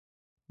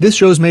This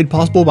show is made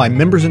possible by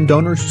members and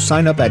donors who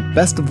sign up at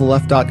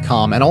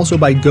bestoftheleft.com and also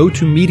by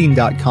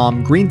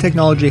gotomeeting.com, green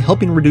technology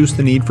helping reduce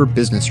the need for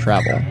business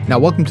travel. Now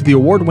welcome to the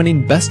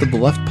award-winning Best of the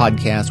Left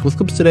podcast with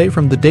clips today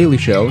from The Daily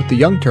Show, The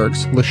Young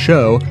Turks, Le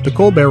Show, The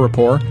Colbert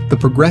Report, The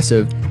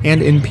Progressive, and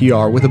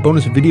NPR, with a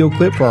bonus video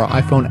clip for our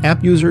iPhone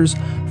app users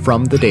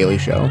from The Daily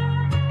Show.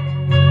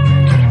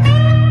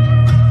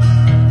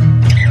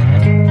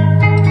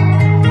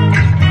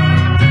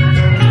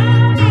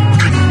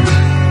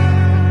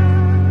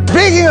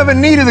 Speaking of a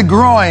knee to the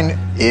groin,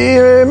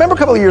 remember a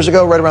couple of years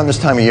ago, right around this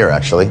time of year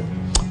actually,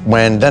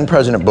 when then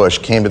President Bush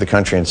came to the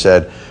country and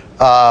said,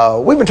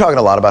 we've been talking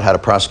a lot about how to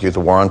prosecute the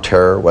war on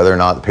terror, whether or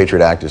not the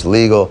Patriot Act is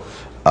legal,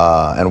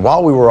 and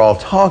while we were all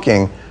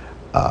talking,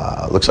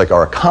 looks like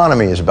our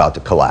economy is about to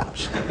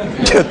collapse.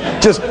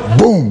 just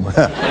boom.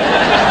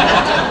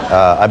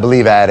 I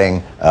believe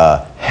adding,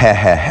 or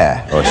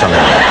something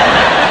like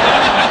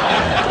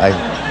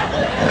that.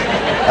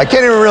 I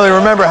can't even really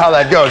remember how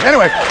that goes.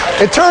 Anyway,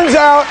 it turns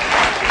out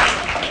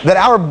that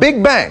our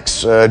big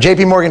banks,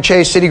 JP Morgan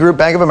Chase, Citigroup,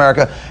 Bank of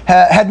America,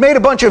 had made a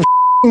bunch of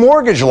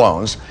mortgage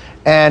loans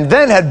and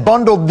then had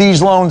bundled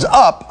these loans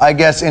up, I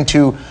guess,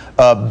 into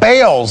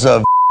bales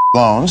of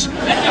loans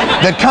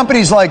that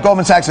companies like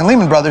Goldman Sachs and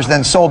Lehman Brothers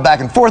then sold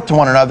back and forth to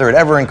one another at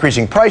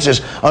ever-increasing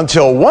prices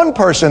until one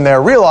person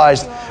there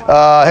realized,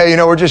 hey, you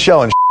know, we're just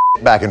shelling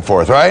back and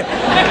forth, right?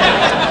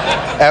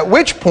 At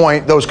which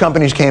point, those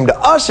companies came to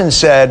us and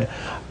said,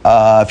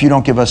 if you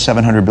don't give us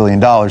 $700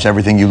 billion,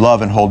 everything you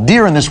love and hold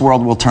dear in this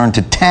world will turn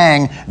to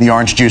Tang, the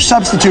orange juice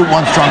substitute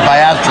once drunk by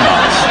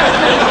astronauts.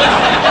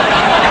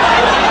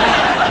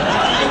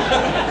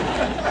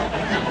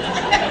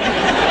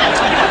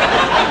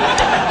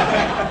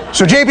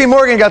 So JP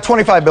Morgan got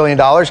 $25 billion,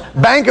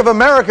 Bank of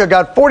America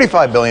got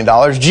 $45 billion,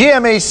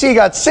 GMAC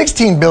got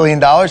 $16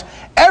 billion,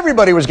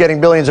 everybody was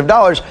getting billions of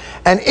dollars,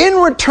 and in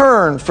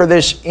return for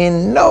this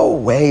in no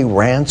way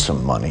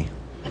ransom money,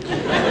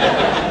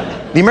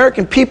 the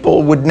American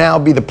people would now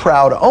be the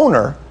proud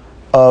owner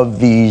of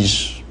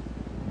these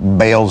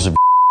bales of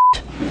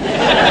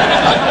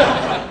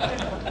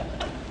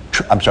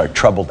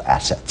troubled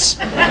assets.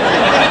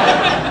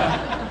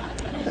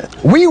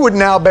 We would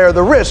now bear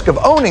the risk of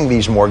owning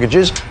these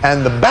mortgages,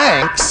 and the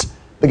banks,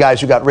 the guys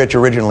who got rich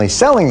originally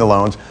selling the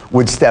loans,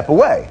 would step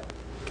away.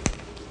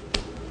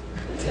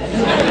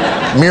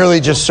 Merely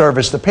just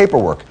service the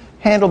paperwork,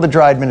 handle the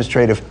dry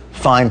administrative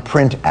fine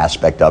print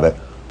aspect of it.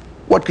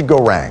 What could go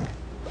wrong?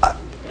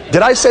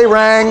 Did I say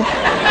rang?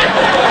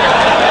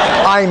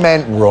 I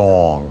meant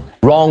wrong.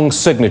 Wrong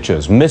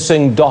signatures,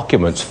 missing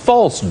documents,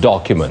 false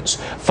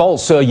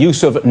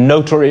use of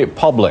notary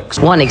publics.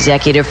 One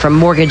executive from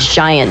mortgage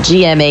giant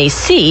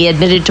GMAC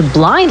admitted to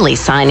blindly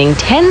signing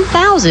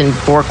 10,000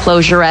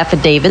 foreclosure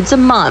affidavits a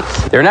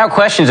month. There are now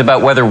questions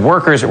about whether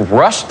workers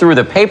rushed through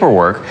the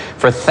paperwork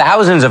for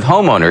thousands of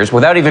homeowners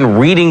without even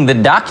reading the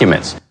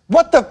documents.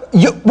 What the?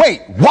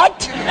 Wait, what?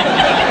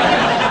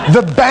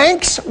 The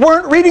banks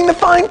weren't reading the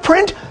fine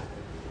print?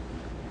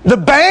 The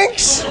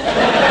banks?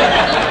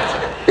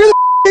 You're the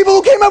people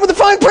who came up with the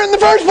fine print in the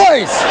first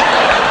place.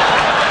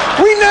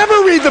 We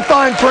never read the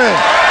fine print.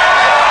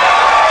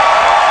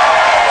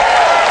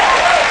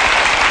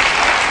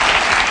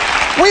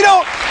 We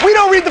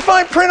don't read the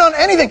fine print on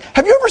anything.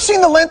 Have you ever seen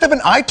the length of an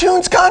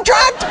iTunes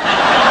contract?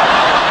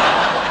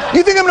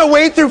 You think I'm going to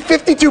wade through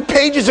 52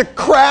 pages of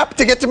crap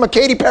to get to my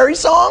Katy Perry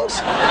songs?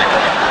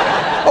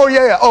 Oh,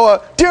 yeah.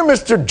 Oh, dear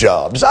Mr.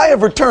 Jobs, I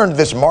have returned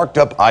this marked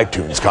up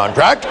iTunes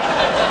contract.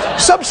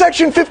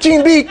 Subsection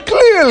 15B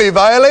clearly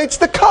violates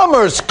the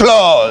Commerce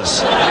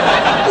Clause.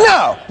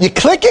 Now, you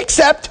click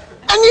accept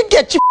and you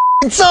get your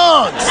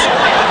songs.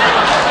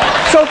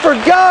 So for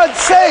God's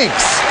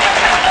sakes,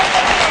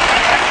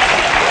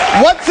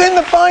 what's in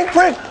the fine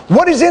print?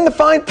 What is in the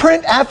fine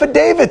print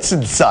affidavits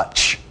and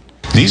such?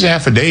 These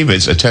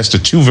affidavits attest to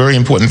two very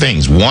important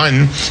things.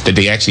 One, that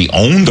they actually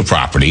owned the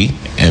property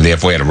and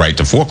therefore had a right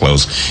to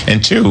foreclose.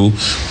 And two,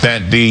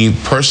 that the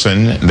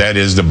person, that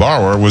is the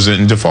borrower, was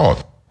in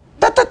default.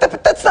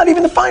 That's not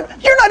even the fine.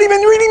 You're not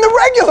even reading the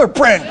regular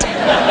print.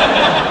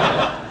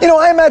 You know,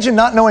 I imagine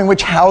not knowing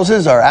which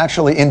houses are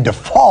actually in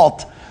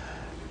default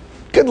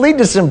could lead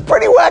to some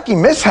pretty wacky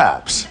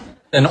mishaps.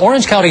 An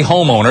Orange County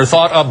homeowner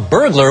thought a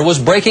burglar was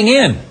breaking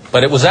in,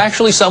 but it was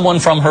actually someone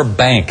from her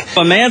bank.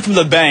 A man from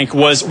the bank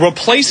was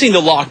replacing the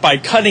lock by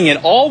cutting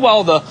it, all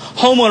while the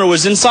homeowner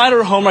was inside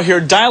her home right here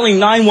dialing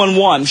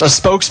 911. A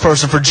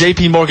spokesperson for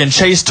JP Morgan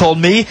Chase told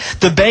me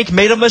the bank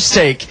made a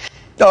mistake.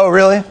 Oh,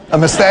 really? A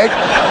mistake?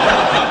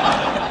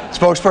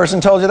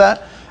 Spokesperson told you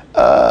that?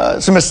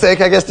 It's a mistake,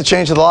 I guess, to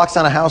change the locks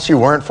on a house you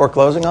weren't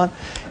foreclosing on.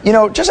 You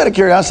know, just out of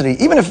curiosity,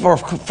 even if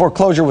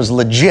foreclosure was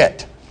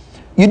legit,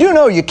 you do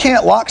know you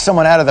can't lock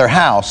someone out of their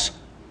house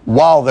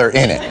while they're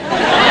in it.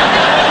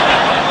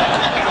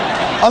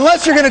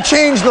 Unless you're going to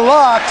change the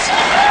locks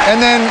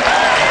and then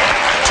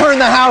turn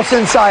the house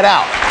inside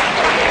out.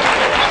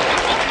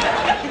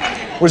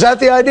 Was that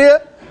the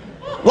idea?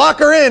 Lock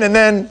her in and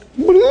then...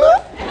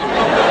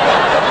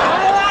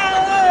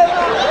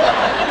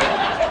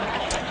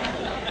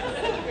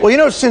 Well, you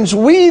know, since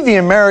we, the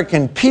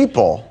American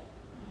people,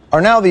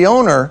 are now the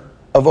owner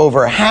of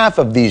over half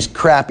of these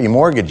crappy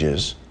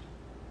mortgages,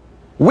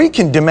 we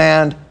can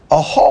demand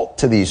a halt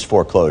to these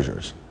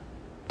foreclosures.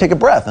 Take a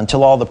breath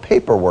until all the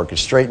paperwork is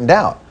straightened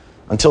out,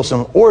 until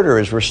some order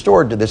is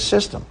restored to this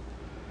system.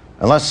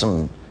 Unless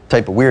some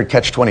type of weird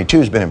catch-22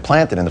 has been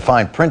implanted in the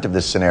fine print of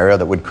this scenario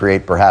that would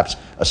create perhaps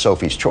a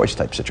Sophie's Choice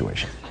type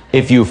situation.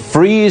 If you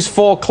freeze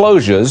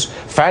foreclosures,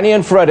 Fannie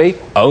and Freddie,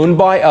 owned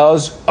by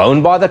us,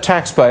 owned by the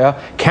taxpayer,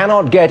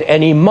 cannot get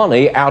any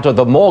money out of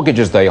the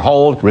mortgages they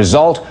hold.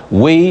 Result,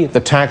 we, the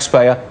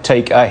taxpayer,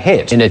 take a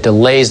hit. And it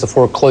delays the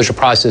foreclosure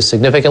process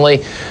significantly,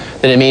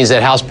 then it means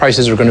that house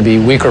prices are going to be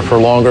weaker for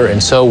longer,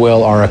 and so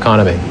will our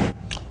economy.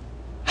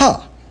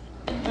 Huh.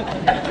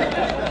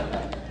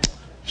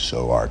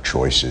 So our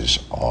choices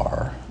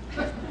are: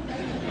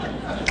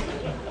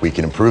 we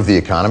can improve the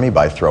economy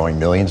by throwing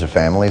millions of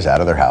families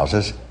out of their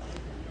houses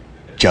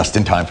just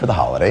in time for the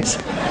holidays.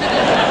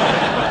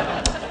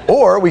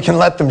 Or we can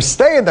let them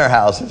stay in their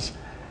houses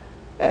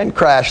and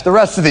crash the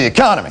rest of the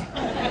economy.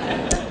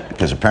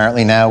 Because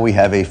apparently now we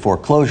have a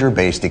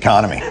foreclosure-based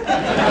economy.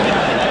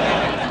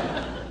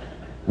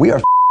 We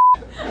are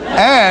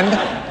And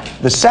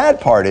the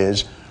sad part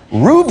is,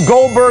 Rube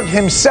Goldberg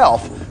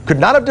himself could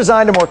not have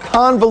designed a more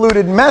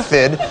convoluted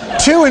method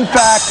to, in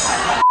fact,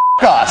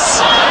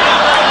 us.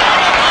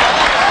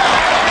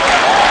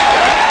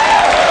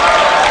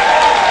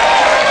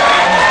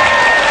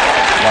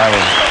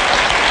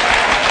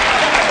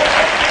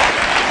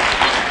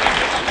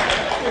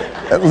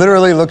 It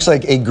literally looks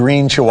like a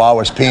green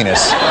Chihuahua's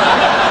penis.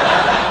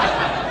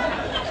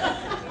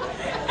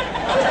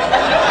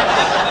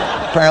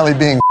 Apparently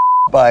being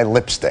by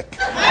lipstick.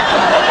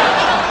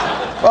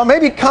 Well,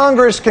 maybe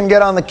Congress can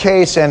get on the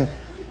case and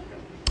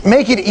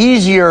make it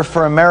easier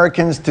for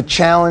Americans to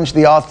challenge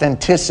the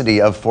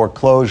authenticity of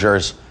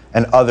foreclosures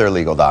and other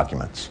legal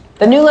documents.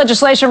 The new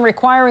legislation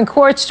requiring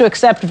courts to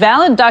accept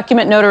valid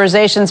document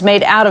notarizations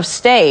made out of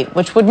state,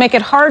 which would make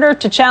it harder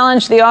to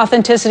challenge the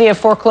authenticity of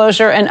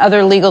foreclosure and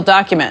other legal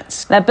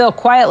documents. That bill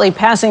quietly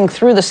passing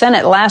through the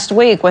Senate last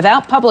week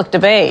without public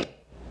debate.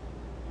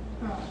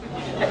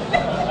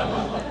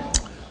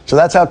 So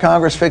that's how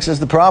Congress fixes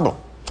the problem,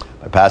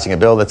 by passing a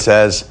bill that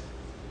says,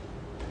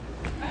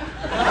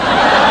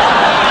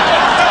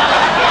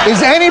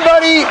 Is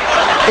anybody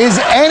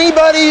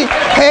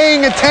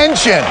paying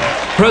attention?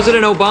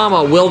 President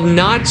Obama will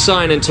not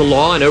sign into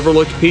law an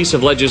overlooked piece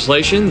of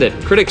legislation that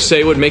critics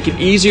say would make it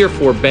easier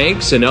for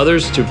banks and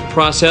others to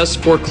process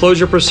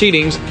foreclosure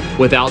proceedings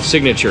without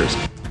signatures.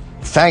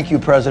 Thank you,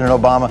 President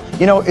Obama.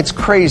 You know, it's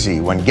crazy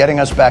when getting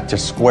us back to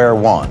square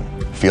one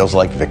feels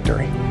like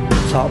victory.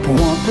 Top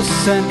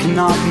 1%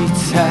 cannot be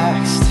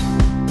taxed.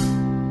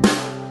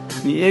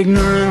 The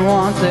ignorant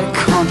want their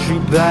country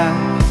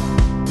back.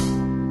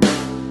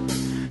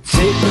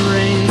 Take the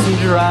reins and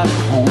drive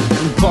home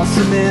and bust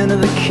them into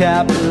the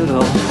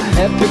Capitol.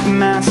 Epic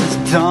mass is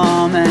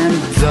dumb and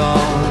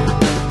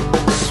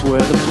dull. Swear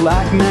the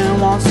black man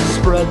wants to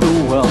spread the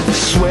wealth.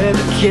 Swear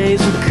the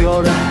gays will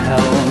go to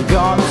hell.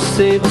 God will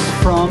save us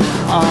from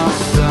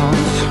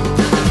ourselves.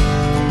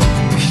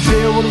 We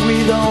fear what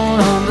we don't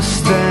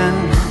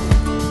understand,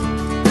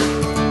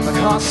 like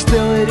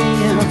hostility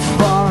in a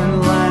foreign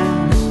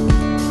land.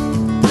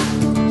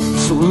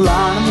 So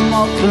line them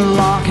up and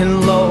lock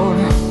and load.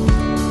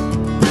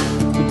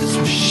 This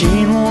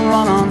machine won't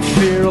run on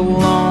fear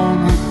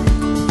alone.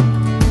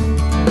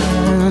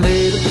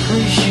 They'd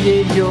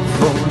appreciate your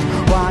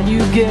vote while you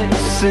get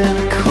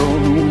cynical.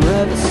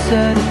 Whoever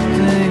said a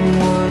thing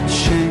would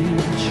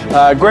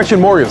change. Gretchen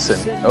Morgenson,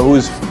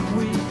 who's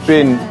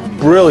been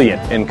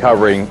brilliant in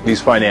covering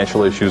these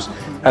financial issues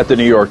at the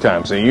New York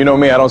Times. And you know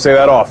me, I don't say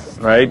that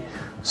often, right?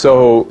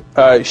 So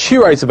she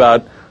writes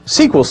about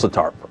sequels to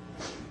TARP.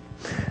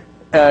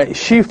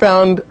 She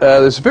found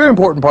this very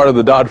important part of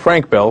the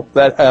Dodd-Frank bill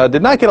that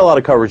did not get a lot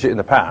of coverage in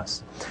the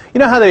past. You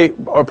know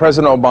how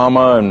President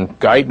Obama and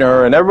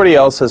Geithner and everybody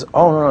else says,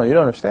 oh, no, you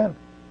don't understand.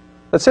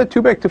 That's it,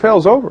 too big to fail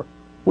is over.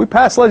 We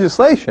passed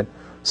legislation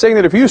saying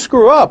that if you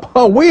screw up,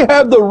 we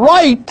have the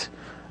right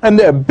and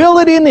the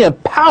ability and the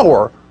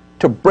power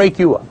to break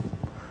you up.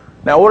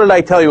 Now, what did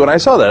I tell you when I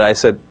saw that? I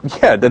said,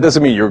 yeah, that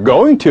doesn't mean you're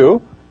going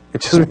to.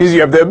 It just means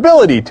you have the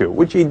ability to,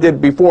 which he did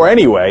before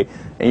anyway,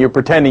 and you're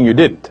pretending you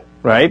didn't,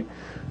 right?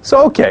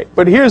 So, okay,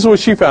 but here's what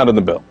she found in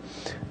the bill.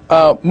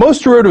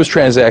 Most derivatives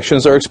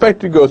transactions are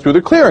expected to go through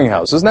the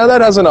clearinghouses. Now,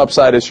 that has an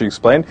upside, as she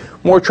explained,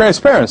 more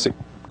transparency.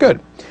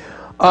 Good.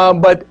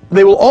 But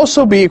they will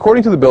also be,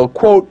 according to the bill,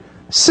 quote,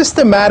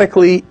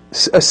 systemically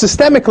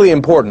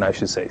important, I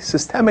should say.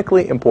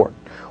 Systemically important.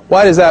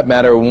 Why does that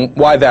matter?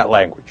 Why that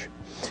language?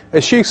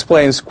 As she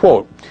explains,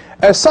 quote,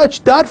 as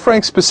such,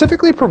 Dodd-Frank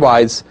specifically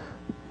provides,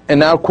 and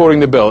now quoting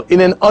the bill, in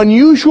an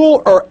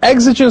unusual or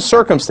exigent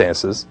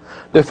circumstances,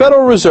 the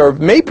Federal Reserve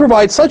may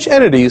provide such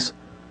entities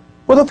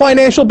with a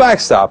financial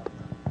backstop,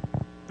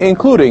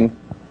 including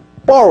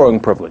borrowing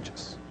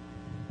privileges.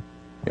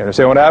 You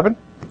understand what happened?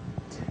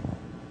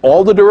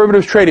 All the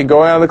derivatives trading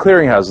going on in the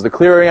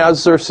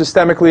clearinghouses are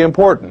systemically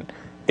important.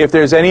 if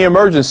there's any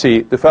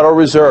emergency, the Federal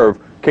Reserve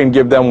can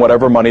give them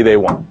whatever money they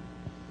want.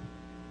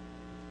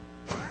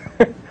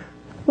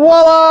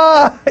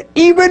 Voila!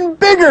 Even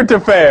bigger to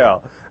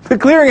fail. The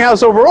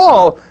clearinghouse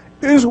overall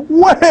is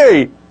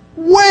way,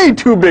 way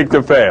too big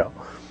to fail.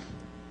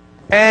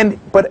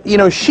 But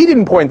she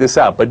didn't point this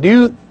out. But do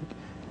you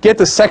get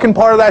the second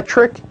part of that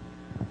trick?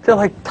 They're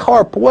like,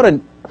 TARP,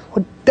 what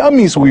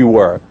dummies we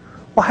were.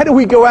 Why do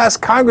we go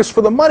ask Congress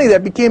for the money?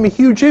 That became a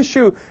huge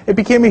issue. It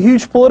became a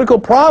huge political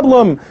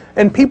problem.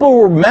 And people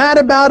were mad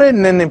about it.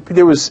 And then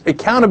there was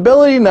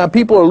accountability. Now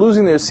people are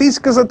losing their seats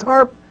because of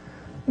TARP.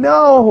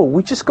 No,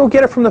 we just go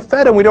get it from the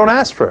Fed and we don't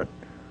ask for it.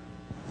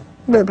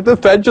 But the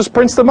Fed just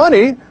prints the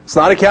money. It's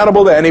not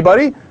accountable to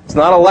anybody. It's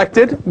not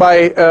elected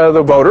by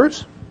the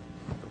voters.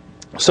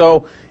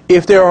 So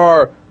if there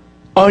are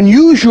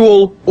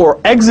unusual or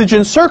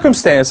exigent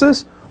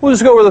circumstances, we'll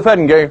just go over to the Fed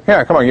and go,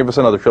 here, come on, give us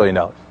another $1 trillion.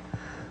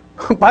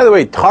 By the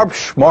way, TARP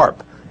schmarp.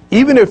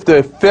 Even if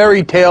the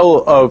fairy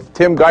tale of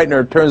Tim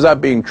Geithner turns out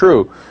being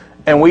true,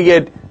 and we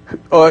get,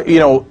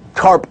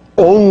 TARP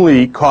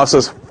only costs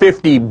us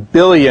 $50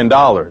 billion.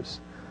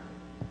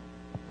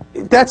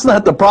 That's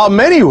not the problem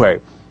anyway.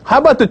 How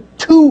about the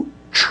 $2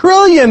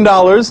 trillion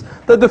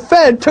that the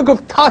Fed took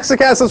of toxic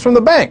assets from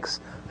the banks?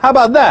 How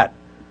about that?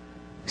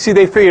 See,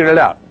 they figured it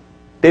out.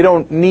 They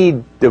don't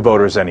need the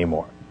voters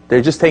anymore.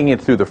 They're just taking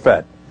it through the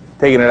Fed,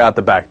 taking it out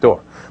the back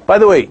door. By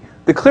the way,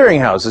 the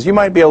clearinghouses, you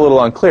might be a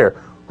little unclear.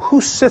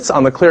 Who sits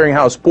on the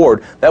clearinghouse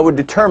board that would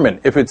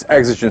determine if it's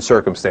exigent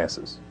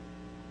circumstances?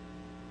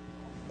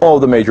 All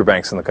the major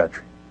banks in the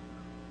country.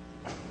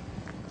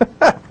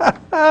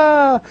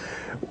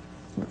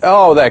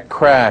 Oh, that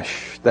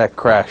crash.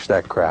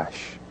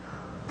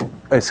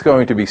 It's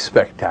going to be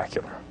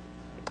spectacular,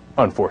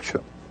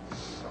 unfortunately.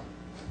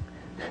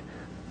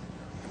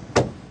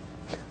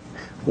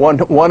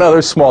 One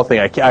other small thing.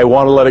 I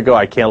want to let it go.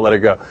 I can't let it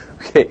go.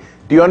 Okay.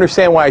 Do you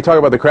understand why I talk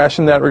about the crash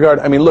in that regard?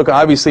 I mean, look,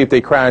 obviously if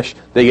they crash,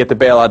 they get the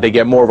bailout, they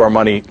get more of our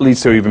money,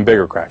 leads to an even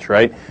bigger crash,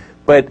 right?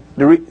 But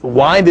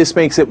why this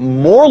makes it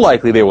more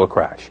likely they will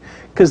crash?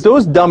 Because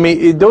those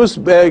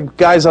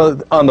guys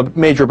on the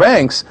major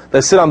banks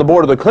that sit on the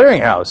board of the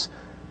clearinghouse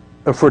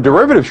for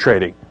derivatives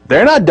trading,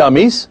 they're not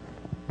dummies.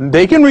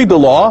 They can read the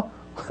law.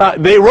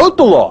 They wrote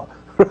the law,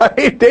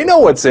 right? They know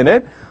what's in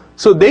it.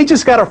 So they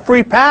just got a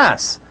free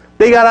pass.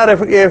 They got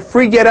a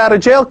free get out of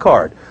jail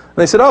card. And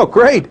they said, oh,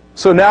 great.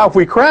 So now if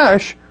we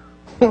crash,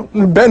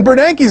 Ben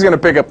Bernanke's going to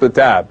pick up the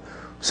tab.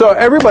 So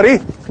everybody,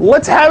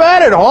 let's have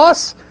at it,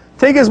 Hoss.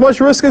 Take as much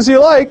risk as you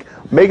like.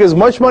 Make as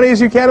much money as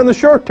you can in the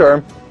short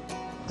term.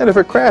 And if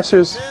it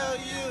crashes,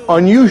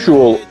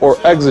 unusual or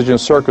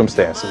exigent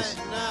circumstances,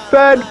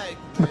 Fed,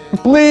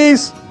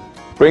 please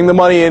bring the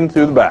money in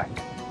through the back.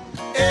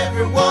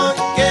 Everyone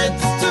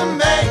gets to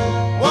make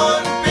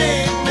one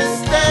big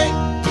mistake.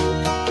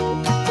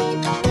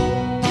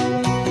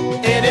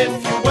 And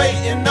if you're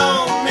waiting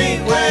on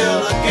me,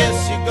 well, I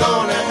guess you're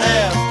gonna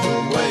have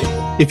to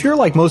wait. If you're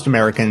like most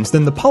Americans,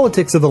 then the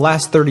politics of the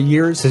last 30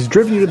 years has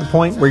driven you to the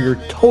point where you're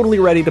totally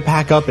ready to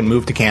pack up and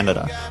move to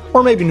Canada.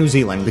 Or maybe New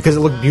Zealand, because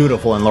it looked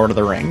beautiful in Lord of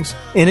the Rings.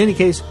 In any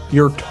case,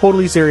 you're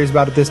totally serious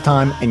about it this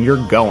time, and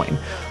you're going.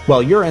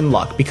 Well, you're in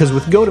luck, because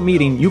with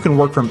GoToMeeting, you can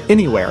work from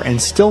anywhere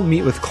and still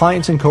meet with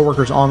clients and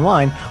coworkers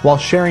online while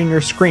sharing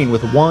your screen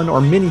with one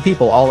or many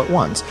people all at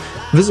once.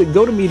 Visit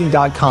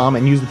GoToMeeting.com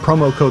and use the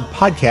promo code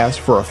PODCAST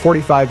for a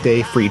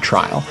 45-day free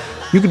trial.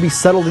 You could be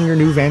settled in your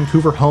new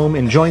Vancouver home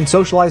enjoying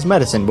socialized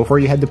medicine before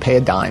you had to pay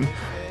a dime.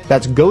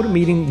 That's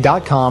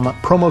GoToMeeting.com,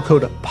 promo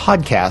code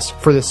PODCAST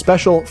for this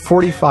special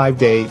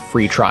 45-day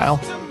free trial.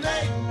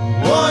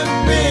 One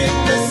big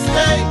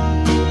mistake.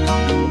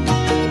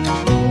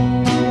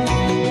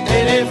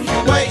 And if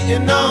you're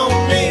waiting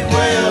on me,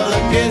 well,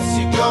 I guess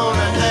you're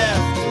gonna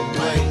have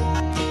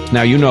to wait.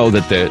 Now, you know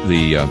that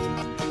the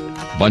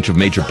bunch of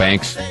major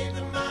banks,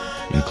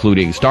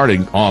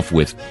 starting off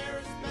with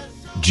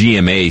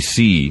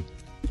GMAC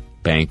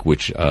Bank,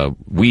 which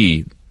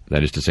we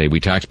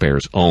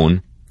taxpayers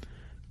own,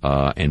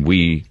 and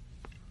we,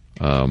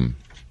 in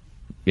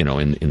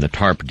the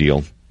TARP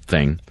deal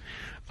thing,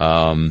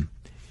 and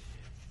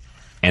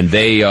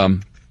they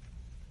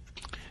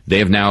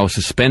have now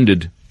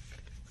suspended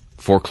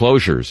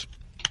foreclosures.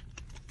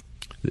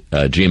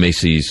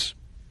 GMAC's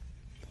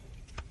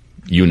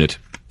unit,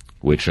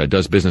 which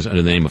does business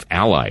under the name of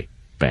Ally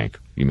Bank.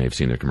 You may have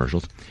seen their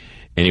commercials.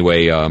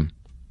 Anyway,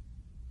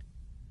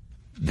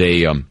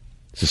 they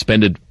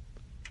suspended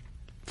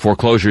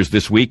foreclosures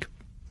this week.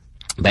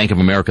 Bank of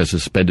America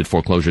suspended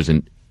foreclosures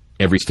in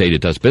every state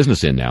it does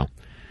business in now.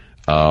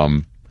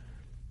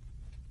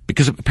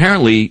 Because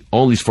apparently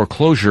all these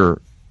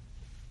foreclosure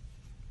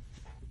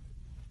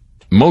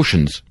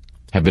motions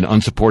have been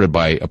unsupported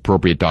by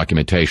appropriate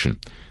documentation.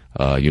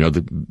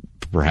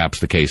 Perhaps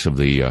the case of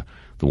the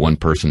one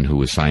person who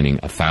was signing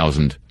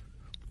 1,000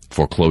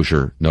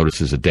 foreclosure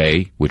notices a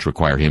day, which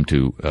require him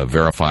to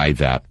verify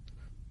that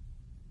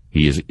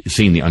he has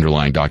seen the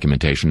underlying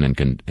documentation and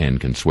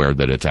can swear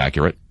that it's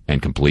accurate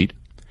and complete.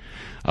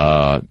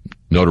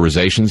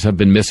 Notarizations have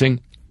been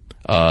missing.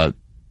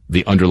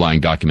 The underlying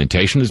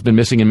documentation has been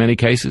missing in many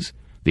cases,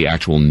 the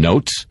actual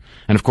notes.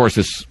 And of course,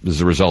 this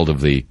is a result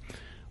of the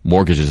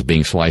mortgages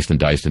being sliced and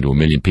diced into a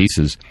million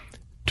pieces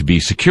to be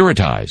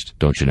securitized,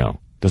 don't you know?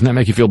 Doesn't that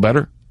make you feel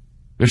better?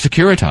 They're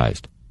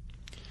securitized.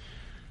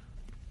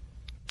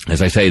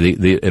 As I say,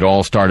 it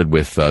all started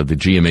with the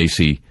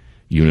GMAC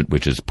unit,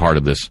 which is part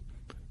of this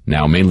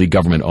now mainly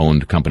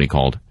government-owned company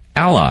called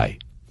Ally,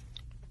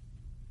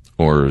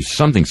 or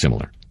something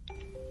similar.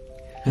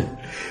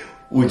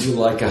 Would you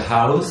like a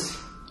house?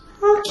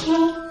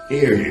 Okay.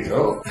 Here you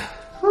go.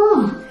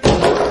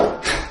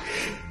 Oh,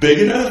 Big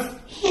enough?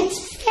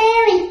 it's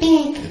very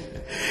big.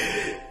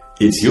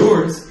 It's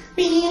yours.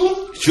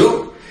 Really?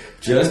 Sure.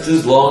 Just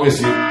as long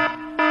as you...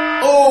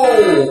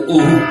 Oh,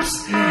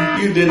 oops.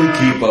 You didn't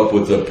keep up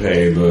with the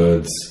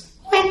payments.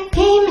 What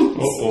payments?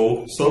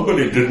 Uh-oh.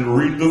 Somebody didn't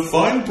read the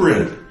fine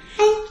print.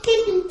 I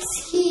didn't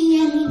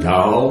see any.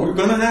 Now we're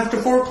gonna have to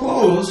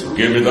foreclose.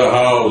 Give me the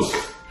house.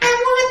 I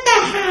want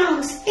the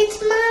house.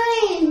 It's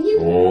mine.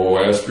 Oh,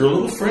 ask your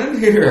little friend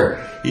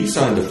here. He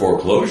signed a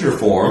foreclosure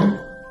form.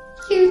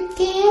 You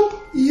did?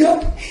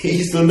 Yep,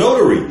 he's the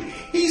notary.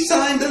 He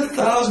signed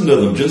 1,000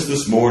 of them just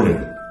this morning.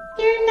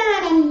 You're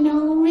not a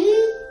notary.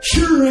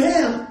 Sure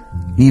am.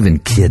 Even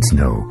kids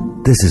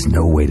know this is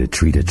no way to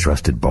treat a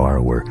trusted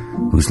borrower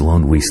whose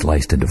loan we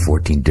sliced into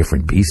 14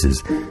 different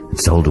pieces and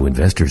sold to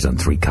investors on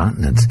 3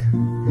 continents.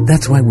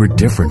 That's why we're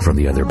different from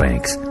the other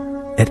banks.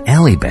 At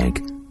Ally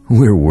Bank,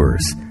 we're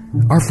worse.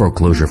 Our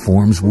foreclosure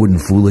forms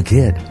wouldn't fool a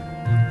kid.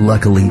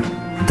 Luckily,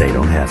 they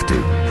don't have to.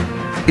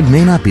 It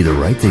may not be the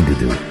right thing to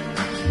do,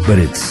 but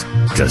it's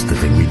just the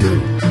thing we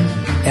do.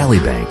 Ally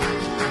Bank.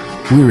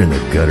 We're in the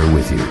gutter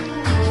with you.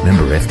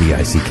 Member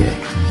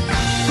FDICK.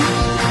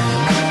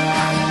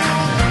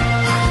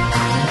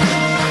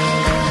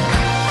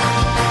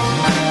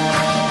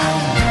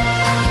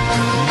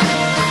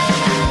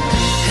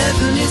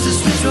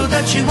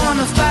 That you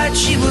wanna fight,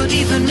 she would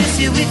even miss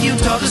you if you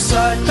talk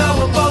aside.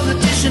 Power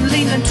politician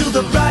leaning to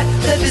the right,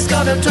 Levy's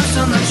got a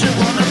touchdown that you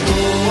wanna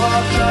go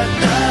off like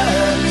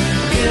that.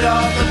 Get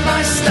off of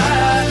my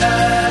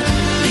style,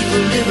 leave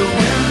a little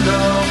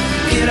window.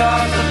 Get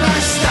off of my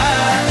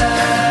style.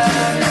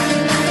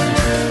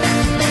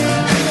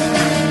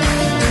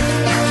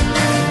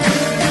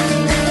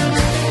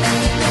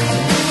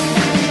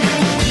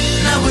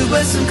 Now we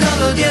wear some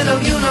colored yellow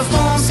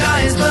uniforms.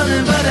 Sky is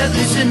burning, but at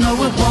least you know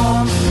it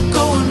warm.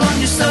 Go and run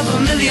yourself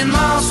 1,000,000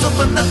 miles,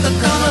 hoping that the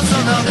colors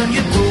run out and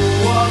you go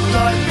off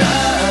like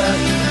that.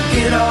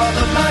 Get off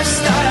of my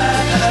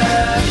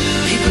style.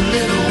 Leave a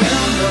little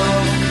window.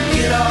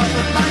 Get off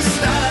of my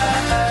style.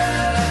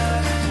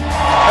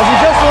 As we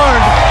just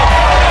learned,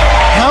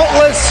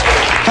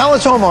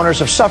 countless homeowners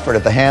have suffered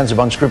at the hands of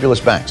unscrupulous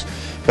banks.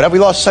 But have we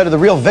lost sight of the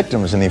real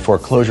victims in the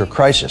foreclosure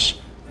crisis?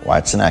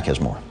 Wyatt Cenac has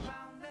more.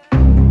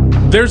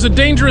 There's a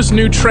dangerous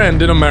new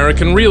trend in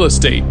American real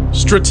estate: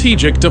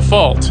 strategic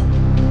default.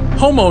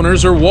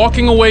 Homeowners are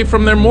walking away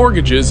from their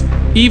mortgages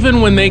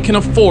even when they can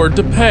afford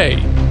to pay.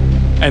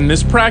 And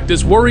this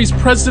practice worries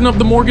President of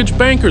the Mortgage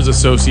Bankers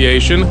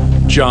Association,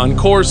 John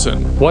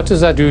Corson. What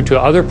does that do to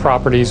other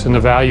properties and the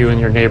value in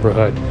your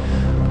neighborhood?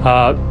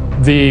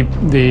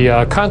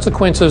 The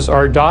consequences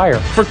are dire.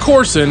 For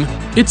Corson,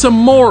 it's a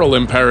moral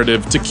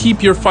imperative to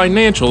keep your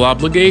financial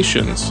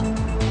obligations.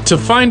 To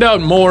find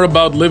out more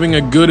about living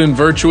a good and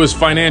virtuous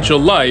financial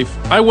life,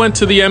 I went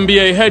to the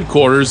MBA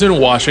headquarters in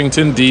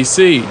Washington,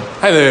 D.C.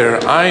 Hi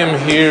there. I am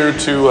here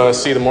to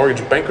see the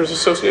Mortgage Bankers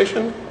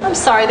Association. I'm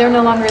sorry, they're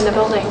no longer in the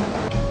building.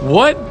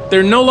 What?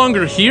 They're no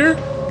longer here?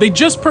 They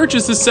just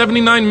purchased this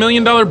 $79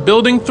 million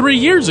building 3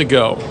 years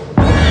ago.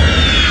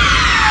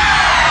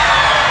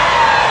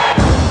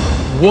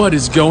 What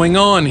is going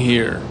on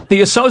here?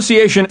 The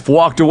association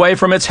walked away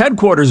from its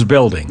headquarters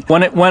building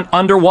when it went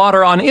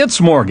underwater on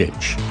its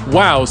mortgage.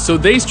 Wow, so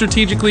they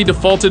strategically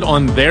defaulted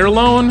on their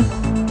loan?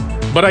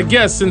 But I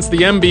guess since the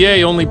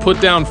MBA only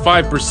put down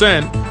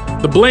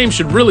 5%, the blame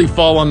should really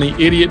fall on the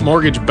idiot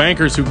mortgage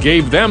bankers who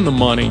gave them the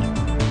money.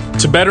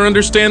 To better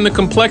understand the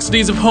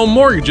complexities of home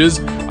mortgages,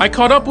 I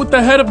caught up with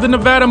the head of the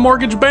Nevada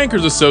Mortgage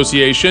Bankers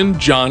Association,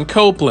 John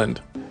Copeland.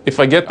 If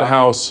I get the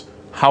house,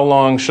 how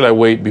long should I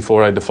wait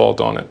before I default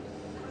on it?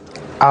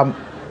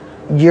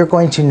 You're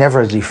going to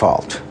never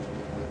default.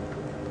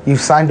 You've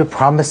signed a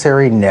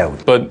promissory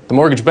note. But the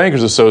Mortgage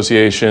Bankers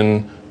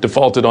Association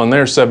defaulted on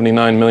their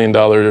 $79 million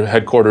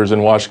headquarters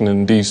in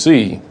Washington,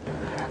 D.C.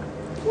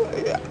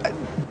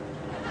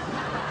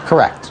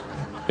 Correct.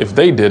 If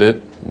they did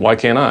it, why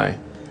can't I?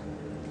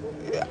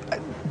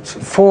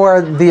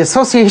 For the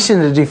association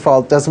to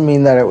default doesn't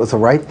mean that it was the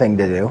right thing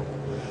to do.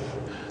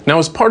 Now,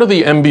 as part of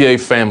the MBA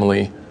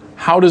family,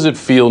 how does it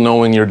feel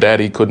knowing your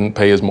daddy couldn't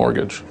pay his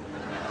mortgage?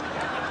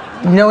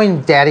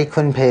 Knowing Daddy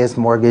couldn't pay his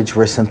mortgage,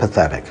 we're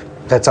sympathetic.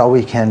 That's all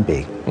we can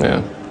be.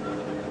 Yeah.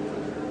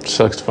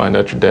 Sucks to find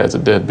out your dad's a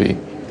deadbeat.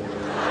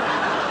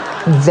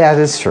 That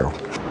is true.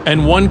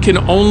 And one can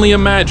only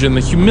imagine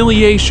the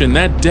humiliation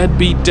that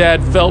deadbeat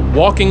dad felt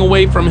walking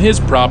away from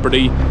his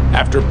property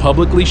after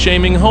publicly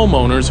shaming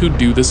homeowners who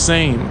do the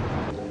same.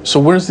 So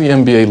where's the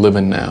MBA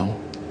living now?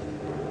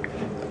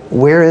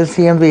 Where is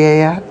the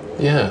MBA at?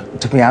 Yeah.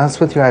 To be honest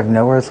with you, I have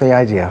no earthly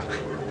idea.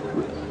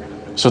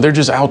 So they're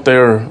just out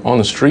there on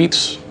the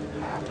streets?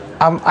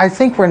 I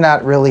think we're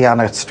not really on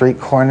a street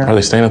corner. Are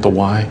they staying at the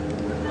Y?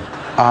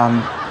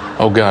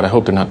 Oh God, I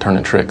hope they're not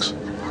turning tricks.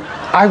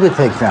 I would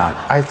think not.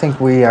 I think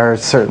we are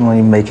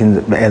certainly making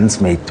the ends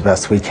meet the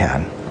best we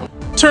can.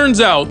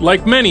 Turns out,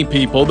 like many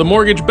people, the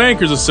Mortgage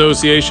Bankers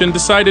Association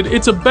decided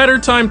it's a better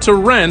time to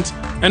rent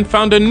and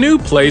found a new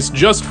place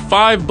just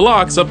 5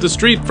 blocks up the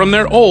street from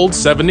their old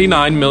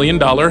 $79 million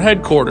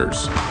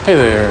headquarters. Hey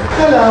there.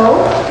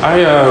 Hello.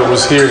 I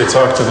was here to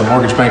talk to the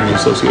Mortgage Bankers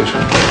Association.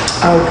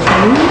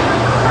 Okay.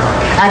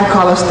 I can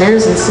call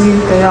upstairs and see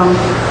if they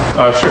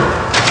Sure.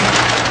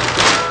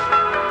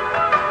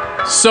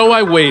 So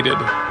I waited,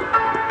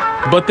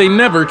 but they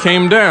never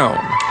came down.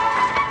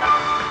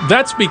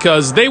 That's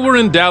because they were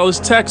in Dallas,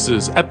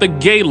 Texas, at the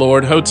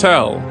Gaylord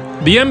Hotel.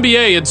 The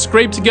MBA had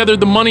scraped together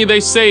the money they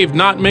saved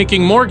not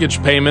making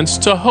mortgage payments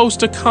to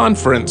host a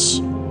conference.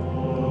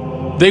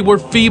 They were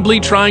feebly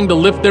trying to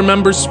lift their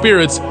members'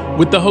 spirits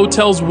with the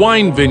hotel's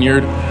wine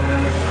vineyard,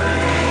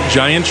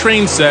 giant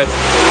train set,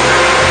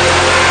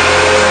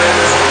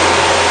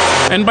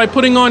 and by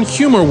putting on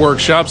humor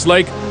workshops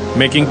like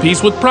Making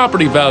Peace with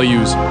Property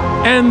Values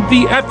and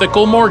The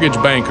Ethical Mortgage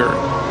Banker.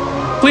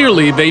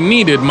 Clearly, they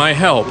needed my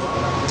help.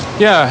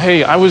 Yeah,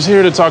 hey, I was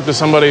here to talk to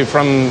somebody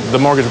from the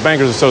Mortgage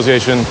Bankers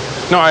Association.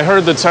 No, I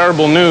heard the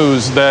terrible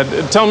news that,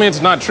 tell me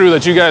it's not true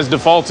that you guys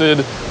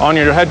defaulted on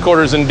your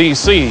headquarters in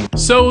D.C.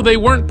 So they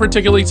weren't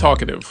particularly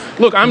talkative.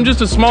 Look, I'm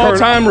just a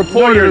small-time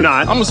reporter. No, you're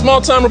not. I'm a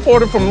small-time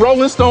reporter from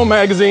Rolling Stone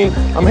magazine.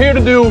 I'm here to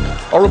do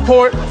a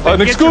report,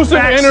 an exclusive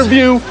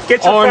interview.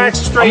 Get your facts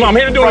straight. I'm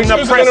here to do an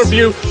exclusive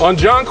interview on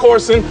John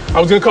Corson. I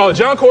was going to call it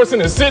John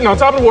Corson is sitting on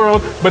top of the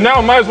world, but now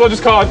I might as well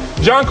just call it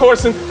John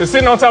Corson is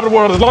sitting on top of the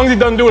world, as long as he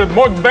doesn't do it at the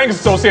Mortgage Bankers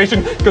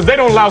Association, because they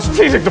don't allow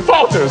strategic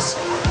defaulters.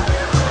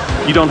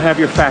 You don't have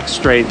your facts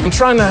straight. I'm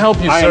trying to help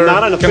you, sir. I am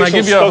not an official Can I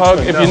give you a hug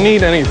spokesman, if no. you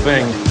need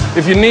anything?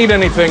 If you need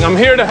anything, I'm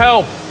here to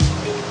help.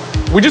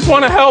 We just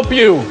want to help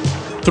you.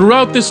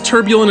 Throughout this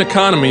turbulent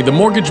economy, the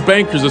Mortgage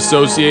Bankers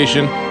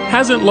Association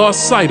hasn't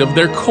lost sight of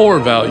their core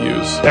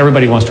values.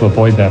 Everybody wants to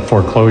avoid that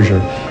foreclosure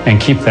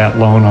and keep that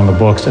loan on the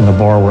books and the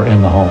borrower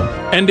in the home.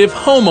 And if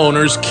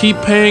homeowners keep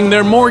paying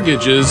their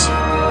mortgages,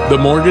 the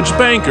mortgage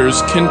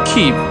bankers can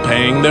keep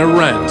paying their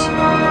rent.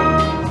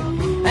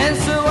 And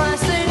so I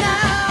say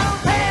now,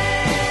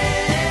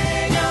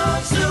 hang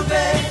on,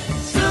 Snoopy,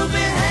 Snoopy,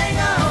 hang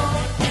on.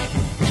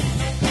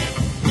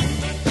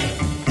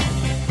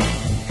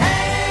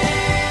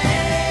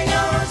 Hang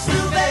on,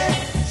 Snoopy,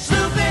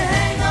 Snoopy,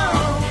 hang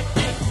on.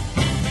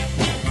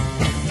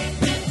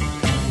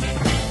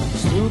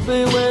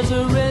 Snoopy wears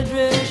a red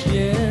dress,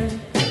 yeah,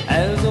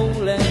 as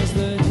old as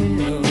the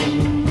hill.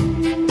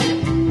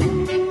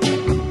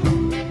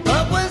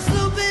 But when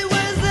Snoopy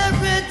wears that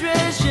red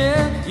dress,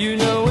 yeah, you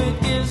know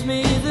it gives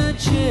me the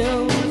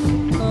chills.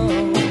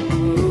 Oh,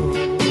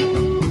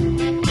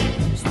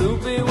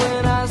 Snoopy,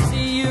 when I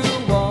see you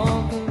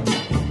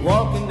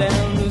walking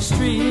down the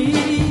street,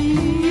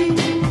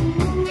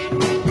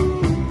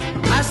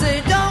 I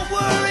say, don't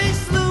worry,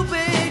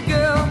 Snoopy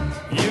girl,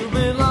 you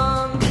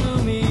belong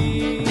to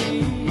me.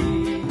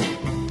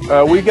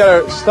 We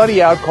got a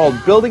study out called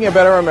Building a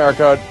Better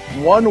America,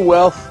 One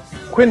Wealth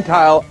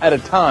Quintile at a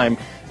Time.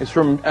 It's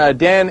from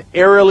Dan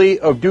Ariely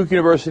of Duke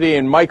University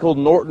and Michael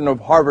Norton of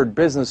Harvard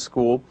Business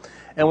School.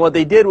 And what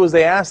they did was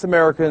they asked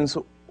Americans,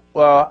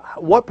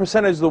 what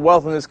percentage of the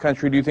wealth in this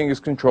country do you think is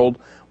controlled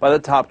by the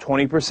top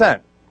 20%?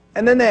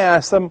 And then they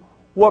asked them,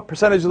 what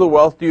percentage of the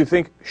wealth do you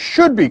think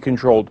should be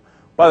controlled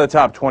by the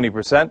top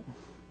 20%?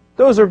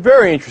 Those are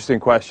very interesting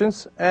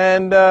questions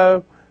and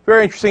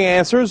very interesting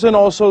answers, and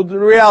also the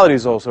reality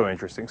is also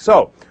interesting.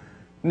 So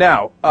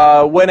now,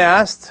 when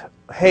asked,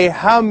 hey,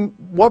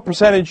 what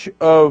percentage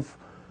of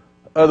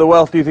the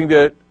wealth do you think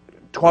the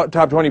top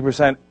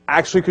 20%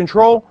 actually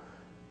control?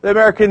 The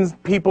American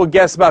people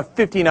guess about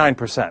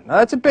 59%. Now,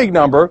 that's a big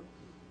number,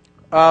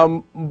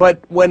 but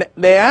when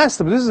they asked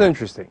them, this is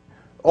interesting,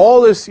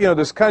 all this,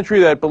 this country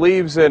that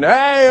believes in,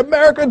 hey,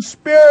 American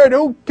spirit,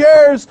 who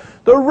cares?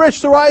 The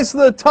rich, the rise to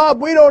the top,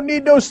 we don't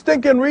need no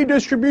stinking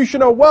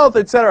redistribution of wealth,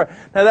 etc.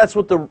 Now, that's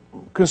what the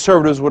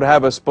conservatives would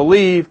have us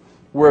believe.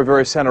 We're a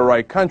very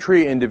center-right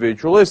country,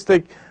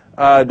 individualistic,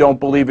 don't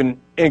believe in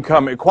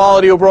income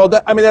equality overall.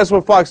 That's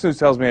what Fox News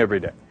tells me every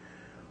day.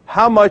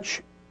 How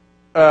much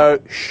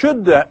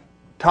should the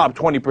top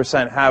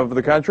 20% have of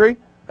the country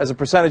as a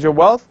percentage of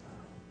wealth?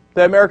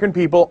 The American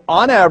people,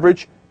 on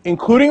average,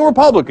 including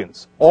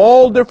Republicans,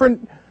 all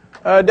different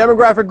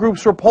demographic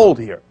groups were polled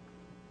here.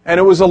 And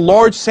it was a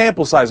large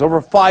sample size,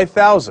 over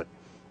 5,000.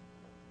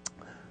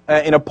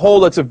 In a poll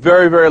that's a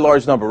very, very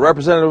large number,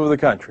 representative of the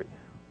country.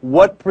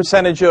 What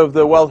percentage of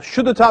the wealth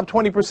should the top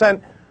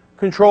 20%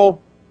 control?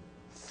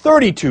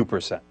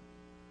 32%.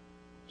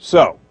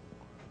 So,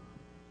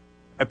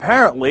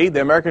 apparently,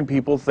 the American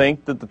people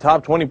think that the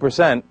top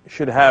 20%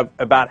 should have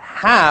about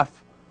half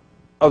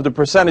of the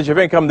percentage of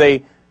income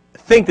they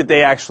think that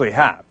they actually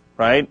have,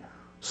 right?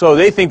 So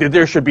they think that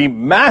there should be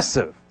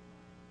massive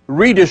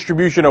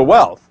redistribution of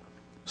wealth.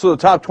 So the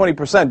top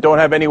 20% don't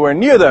have anywhere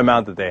near the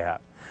amount that they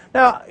have.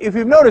 Now, if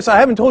you've noticed, I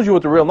haven't told you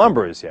what the real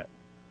number is yet.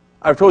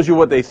 I've told you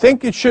what they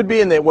think it should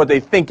be and what they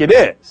think it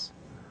is.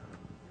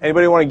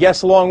 Anybody want to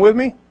guess along with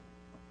me?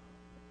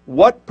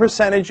 What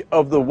percentage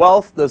of the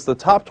wealth does the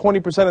top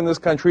 20% in this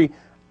country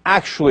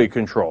actually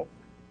control?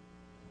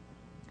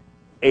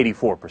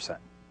 84%.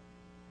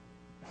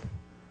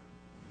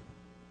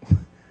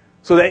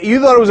 So that you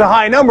thought it was a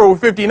high number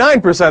with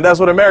 59%. That's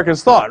what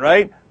Americans thought,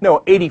 right? No,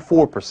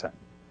 84%.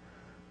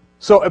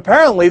 So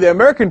apparently the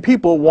American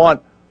people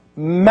want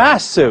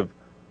massive,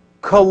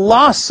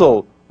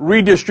 colossal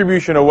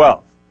redistribution of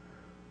wealth.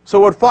 So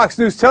what Fox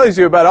News tells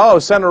you about, oh,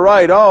 center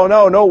right, oh,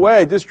 no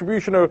way,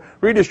 redistribution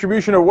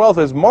of wealth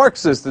is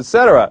Marxist,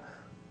 etc.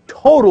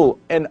 Total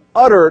and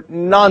utter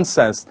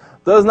nonsense.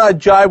 Does not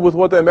jive with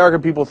what the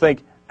American people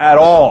think at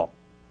all.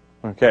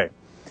 Okay.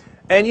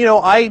 And, you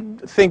know, I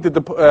think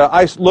that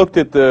I looked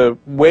at the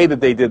way that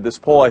they did this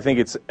poll. I think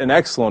it's an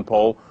excellent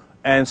poll.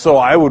 And so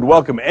I would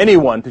welcome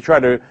anyone to try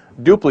to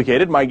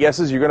duplicate it. My guess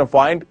is you're going to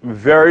find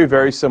very,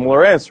 very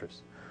similar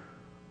answers.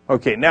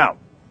 Okay, now,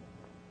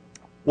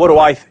 what do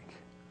I think?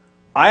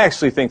 I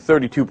actually think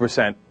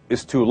 32%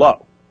 is too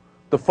low.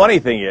 The funny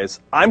thing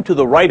is, I'm to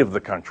the right of the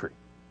country.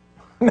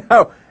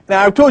 Now,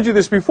 I've told you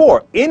this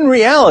before. In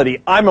reality,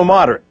 I'm a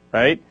moderate,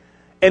 right?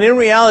 And in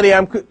reality,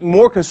 I'm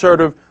more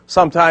conservative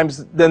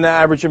sometimes than the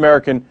average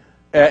American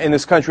in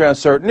this country on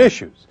certain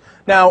issues.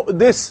 Now,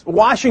 this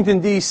Washington,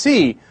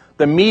 D.C.,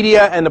 the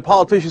media and the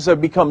politicians have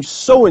become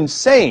so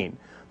insane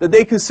that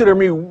they consider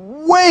me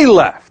way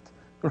left,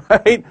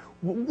 right?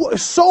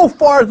 So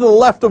far to the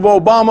left of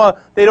Obama,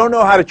 they don't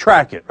know how to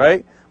track it,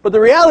 right? But the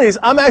reality is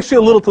I'm actually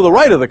a little to the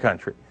right of the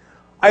country.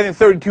 I think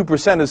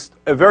 32% is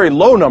a very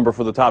low number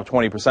for the top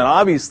 20%.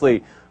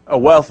 Obviously,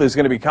 wealth is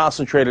going to be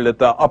concentrated at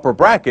the upper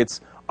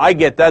brackets. I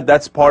get that.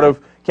 That's part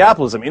of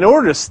capitalism. In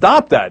order to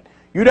stop that,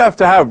 you'd have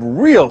to have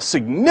real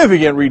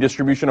significant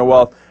redistribution of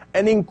wealth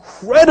and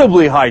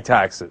incredibly high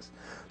taxes.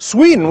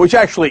 Sweden, which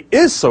actually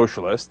is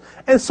socialist,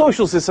 and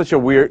socialist is such a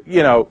weird,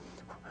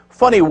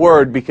 funny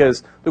word,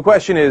 because the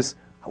question is,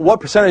 what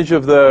percentage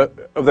of the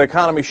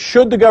economy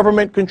should the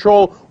government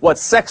control? What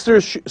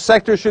sectors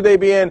should they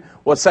be in?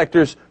 What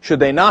sectors should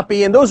they not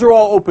be in? Those are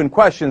all open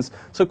questions.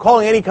 So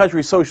calling any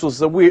country socialist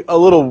is a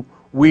little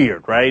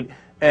weird, right?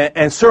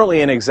 And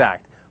certainly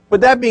inexact.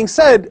 But that being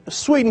said,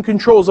 Sweden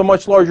controls a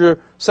much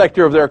larger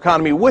sector of their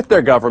economy with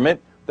their government.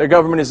 Their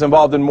government is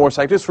involved in more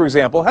sectors, for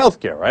example,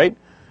 healthcare, right?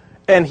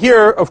 And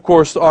here, of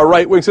course, our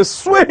right wing says,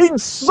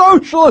 Sweden's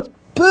socialist,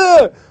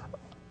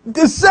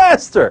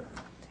 disaster.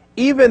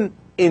 Even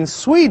in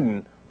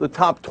Sweden, the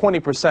top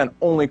 20%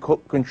 only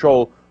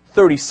control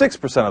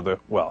 36% of the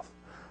wealth.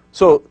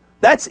 So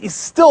that's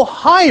still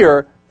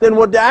higher than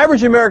what the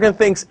average American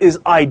thinks is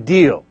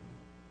ideal.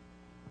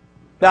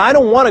 Now, I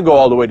don't want to go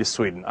all the way to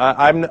Sweden.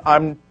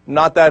 I'm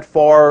not that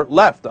far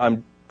left.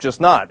 I'm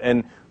just not.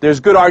 And there's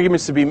good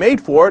arguments to be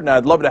made for it, and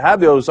I'd love to have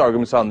those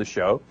arguments on the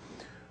show.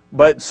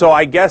 But so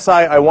I guess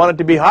I want it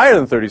to be higher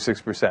than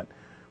 36%.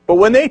 But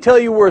when they tell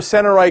you we're a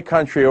center-right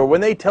country, or when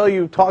they tell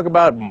you talk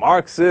about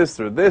Marxists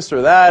or this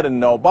or that,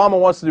 and Obama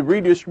wants to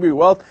redistribute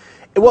wealth,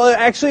 well,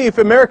 actually, if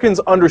Americans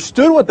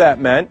understood what that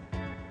meant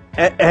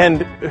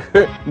and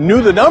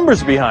knew the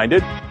numbers behind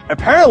it,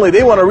 apparently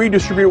they want to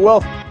redistribute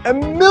wealth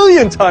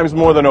 1,000,000 times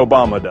more than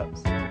Obama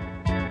does.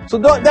 So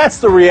that's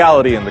the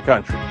reality in the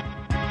country.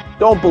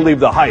 Don't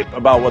believe the hype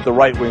about what the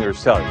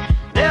right-wingers tell you.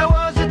 There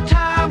was a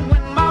time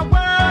when my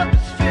world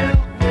was filled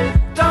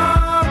with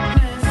darkness.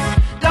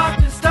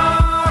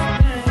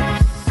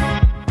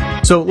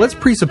 So let's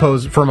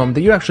presuppose for a moment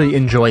that you actually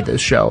enjoy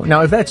this show.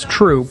 Now, if that's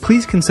true,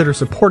 please consider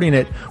supporting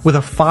it with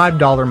a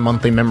 $5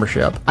 monthly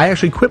membership. I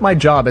actually quit my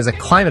job as a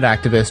climate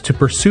activist to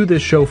pursue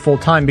this show full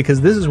time because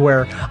this is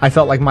where I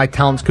felt like my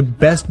talents could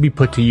best be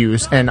put to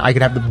use and I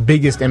could have the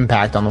biggest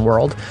impact on the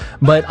world.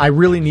 But I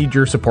really need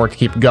your support to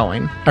keep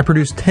going. I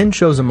produce 10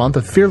 shows a month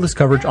of fearless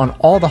coverage on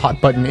all the hot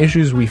button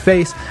issues we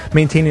face,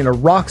 maintaining a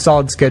rock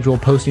solid schedule,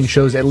 posting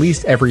shows at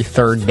least every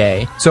third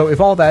day. So if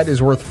all that is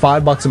worth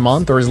 $5 a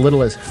month or as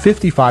little as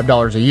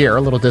 $55 a year,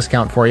 a little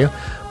discount for you,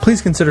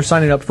 please consider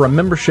signing up for a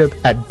membership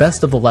at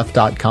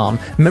bestoftheleft.com.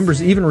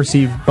 Members even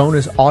receive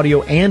bonus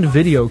audio and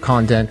video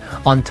content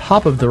on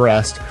top of the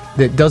rest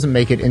that doesn't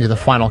make it into the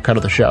final cut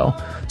of the show.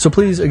 So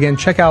please, again,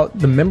 check out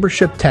the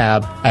membership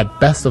tab at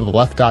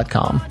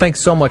bestoftheleft.com. Thanks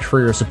so much for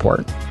your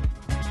support.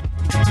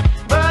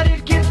 But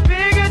it gets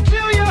bigger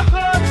till your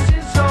heart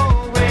is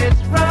always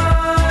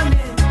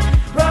running.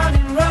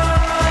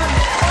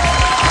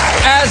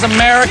 As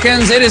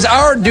Americans, it is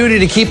our duty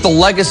to keep the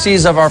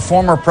legacies of our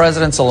former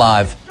presidents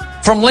alive.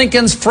 From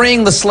Lincoln's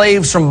freeing the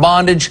slaves from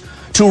bondage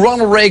to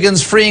Ronald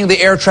Reagan's freeing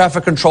the air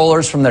traffic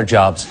controllers from their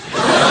jobs.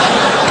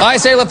 I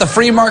say let the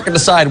free market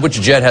decide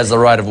which jet has the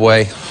right of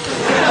way.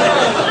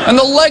 And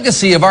the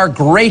legacy of our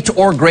great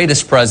or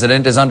greatest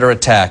president is under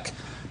attack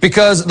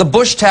because the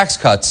Bush tax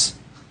cuts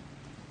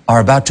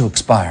are about to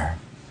expire.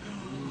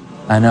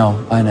 I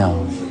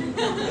know.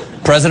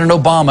 President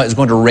Obama is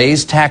going to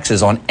raise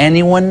taxes on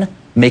anyone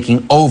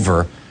making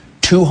over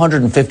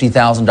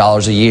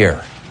 $250,000 a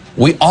year.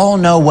 We all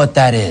know what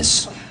that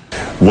is.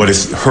 What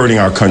is hurting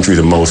our country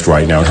the most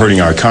right now, and hurting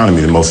our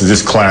economy the most, is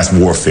this class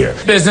warfare.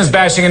 Business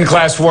bashing and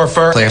class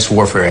warfare. Class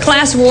warfare.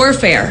 Class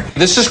warfare.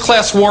 This is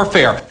class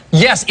warfare.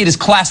 Yes, it is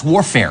class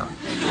warfare.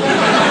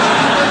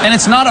 And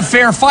it's not a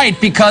fair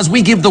fight because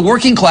we give the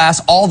working class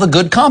all the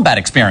good combat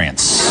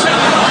experience.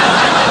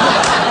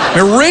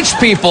 Rich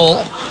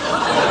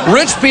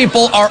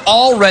people are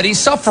already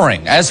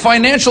suffering. As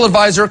financial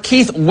advisor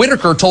Keith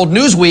Whitaker told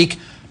Newsweek,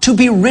 to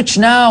be rich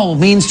now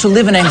means to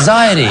live in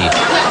anxiety.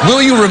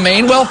 Will you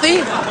remain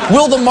wealthy?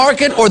 Will the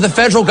market or the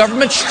federal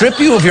government strip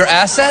you of your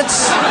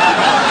assets?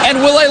 And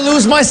will I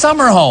lose my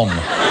summer home?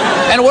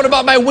 And what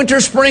about my winter,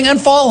 spring, and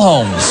fall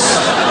homes?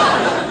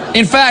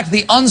 In fact,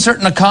 the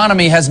uncertain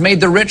economy has made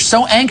the rich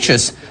so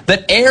anxious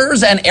that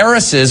heirs and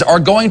heiresses are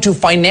going to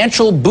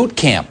financial boot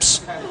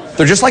camps.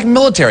 They're just like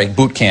military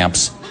boot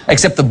camps,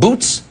 except the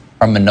boots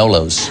are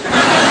Manolos.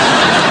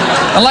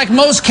 And like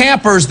most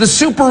campers, the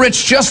super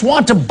rich just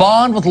want to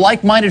bond with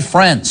like-minded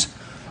friends.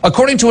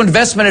 According to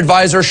investment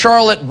advisor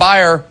Charlotte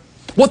Beyer,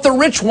 what the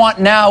rich want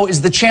now is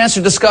the chance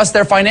to discuss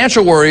their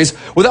financial worries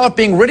without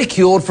being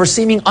ridiculed for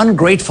seeming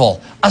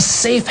ungrateful, a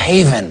safe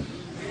haven.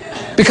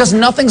 Because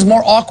nothing's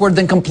more awkward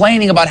than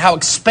complaining about how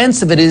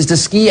expensive it is to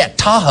ski at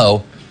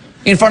Tahoe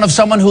in front of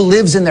someone who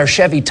lives in their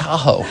Chevy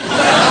Tahoe.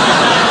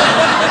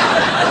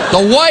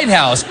 The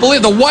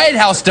White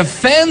House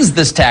defends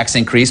this tax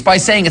increase by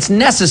saying it's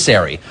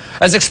necessary,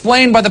 as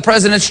explained by the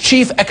president's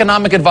chief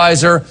economic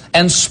advisor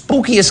and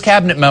spookiest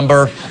cabinet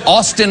member,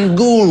 Austin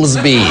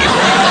Goolsbee.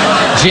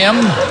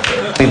 Jim?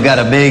 We've got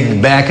a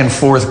big back and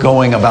forth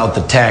going about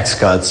the tax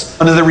cuts.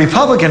 Under the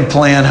Republican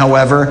plan,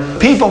 however,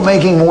 people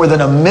making more than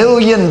 $1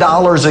 million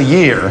a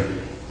year,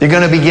 they're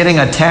going to be getting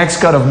a tax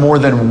cut of more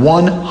than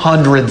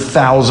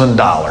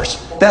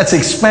 $100,000. That's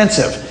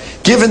expensive.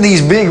 Given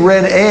these big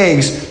red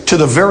eggs to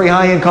the very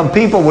high-income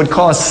people would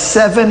cost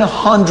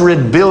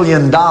 $700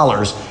 billion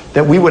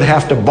that we would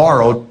have to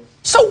borrow.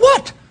 So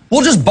what?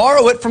 We'll just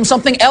borrow it from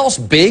something else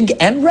big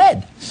and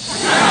red.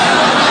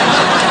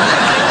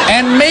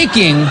 And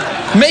making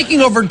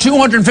over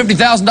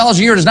 $250,000 a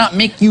year does not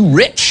make you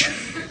rich.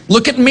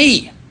 Look at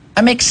me.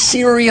 I make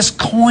serious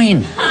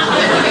coin.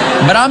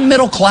 But I'm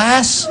middle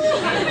class.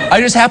 I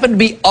just happen to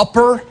be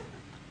upper,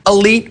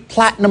 elite,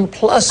 platinum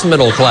plus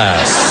middle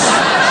class.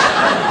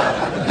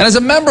 And as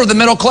a member of the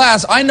middle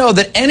class, I know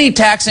that any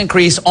tax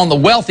increase on the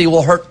wealthy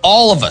will hurt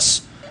all of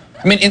us.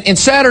 I mean, in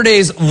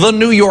Saturday's The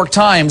New York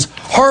Times,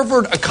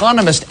 Harvard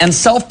economist and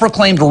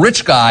self-proclaimed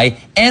rich guy,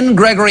 N.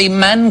 Gregory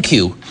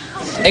Mankiw,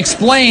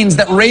 explains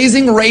that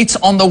raising rates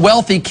on the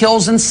wealthy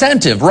kills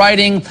incentive,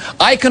 writing,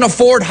 I can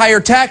afford higher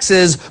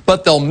taxes,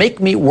 but they'll make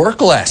me work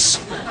less.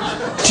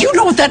 Do you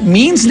know what that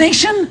means,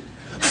 nation?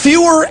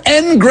 Fewer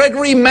N.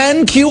 Gregory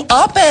Mankiw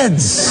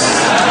op-eds.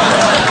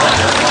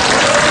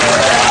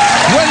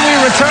 When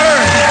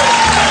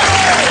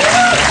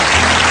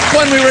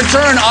we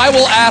return, I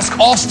will ask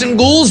Austin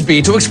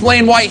Goolsbee to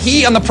explain why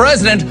he and the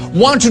president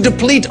want to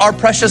deplete our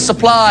precious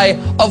supply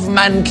of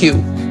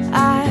Mankiw.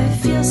 I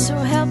feel so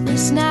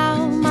helpless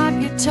now, my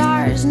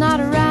guitar's not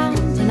around,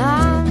 and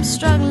I'm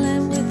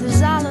struggling with the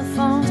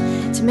xylophone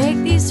to make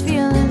these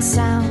feelings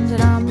sound,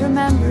 and I'm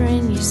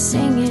remembering you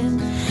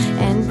singing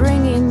and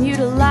bringing you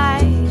to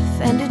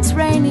life, and it's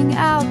raining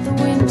out the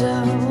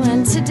window,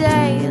 and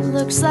today it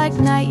looks like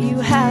night. You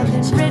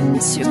haven't written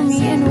to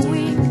me in a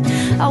week.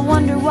 I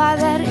wonder why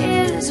that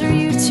is. Are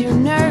you too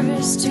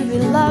nervous to be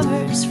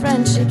lovers?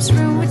 Friendships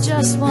ruin with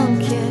just one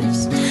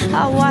kiss.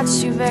 I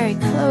watched you very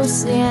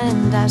closely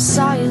and I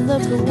saw you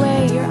look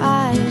away. Your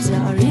eyes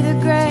are either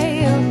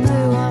gray or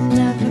blue. I'm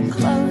never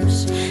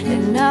close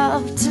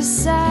enough to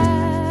say.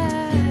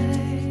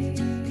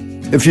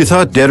 If you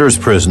thought debtors'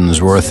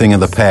 prisons were a thing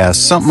of the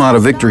past, something out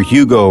of Victor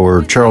Hugo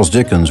or Charles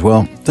Dickens,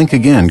 well, think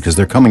again, because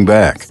they're coming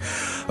back.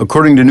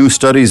 According to new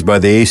studies by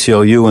the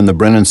ACLU and the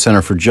Brennan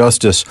Center for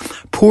Justice,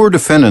 poor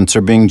defendants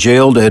are being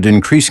jailed at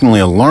increasingly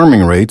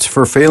alarming rates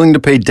for failing to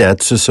pay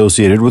debts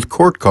associated with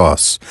court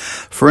costs.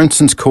 For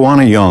instance,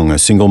 Kawana Young, a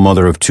single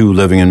mother of two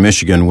living in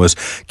Michigan, was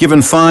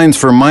given fines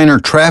for minor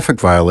traffic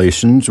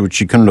violations, which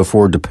she couldn't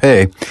afford to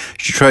pay.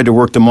 She tried to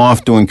work them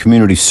off doing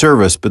community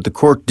service, but the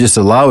court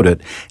disallowed it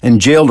and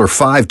jailed her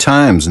 5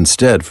 times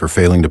instead for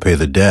failing to pay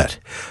the debt.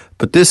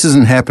 But this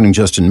isn't happening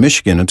just in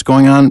Michigan. It's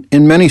going on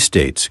in many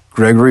states.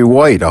 Gregory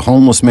White, a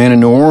homeless man in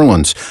New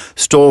Orleans,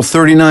 stole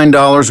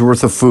 $39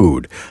 worth of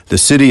food. The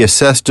city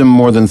assessed him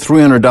more than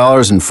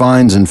 $300 in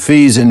fines and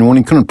fees, and when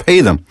he couldn't pay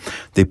them,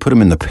 they put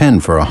him in the pen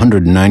for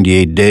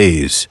 198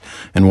 days.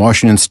 In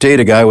Washington State,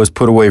 a guy was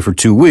put away for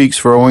 2 weeks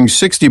for owing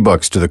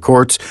 $60 to the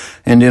courts,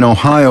 and in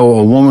Ohio,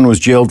 a woman was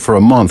jailed for a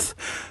month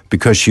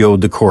because she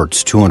owed the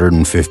courts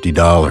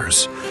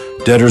 $250.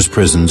 Debtors'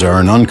 prisons are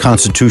an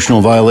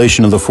unconstitutional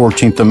violation of the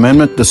 14th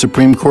Amendment. The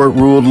Supreme Court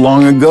ruled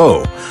long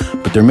ago,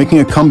 but they're making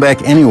a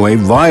comeback anyway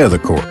via the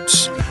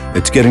courts.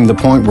 It's getting to the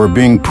point where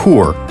being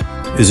poor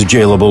is a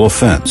jailable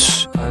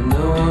offense. I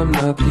know I'm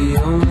not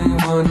the only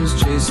one who's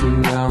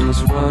chasing down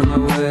this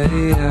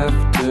runaway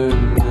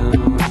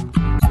afternoon.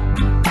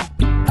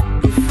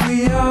 If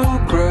we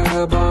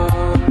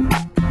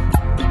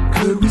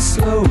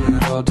slow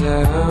it all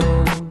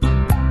down?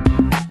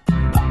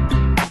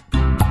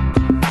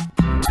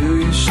 Do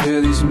you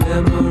share these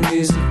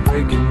memories of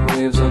breaking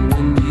waves on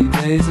windy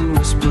days and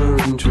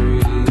whispering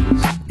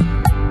trees?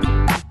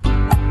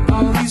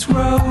 All these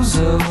rows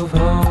of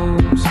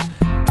homes,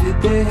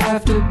 did they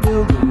have to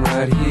build them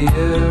right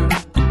here?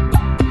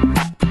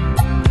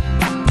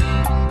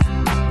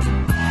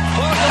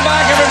 Welcome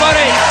back,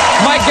 everybody.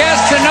 My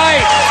guest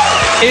tonight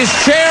is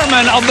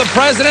chairman of the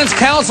President's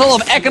Council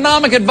of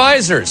Economic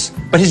Advisors,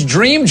 but his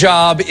dream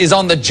job is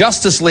on the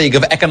Justice League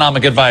of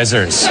Economic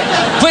Advisors.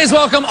 Please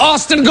welcome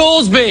Austan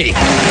Goolsbee. Hey,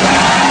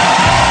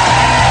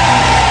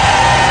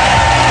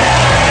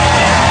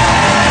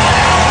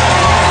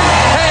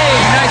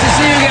 nice to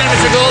see you again,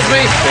 Mr.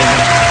 Goolsbee.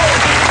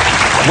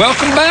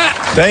 Welcome back.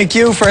 Thank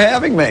you for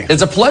having me.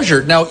 It's a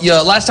pleasure. Now,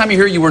 last time you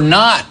were here, you were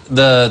not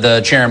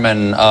the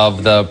chairman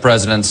of the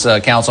President's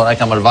Council on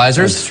Economic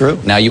Advisors. That's true.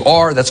 Now you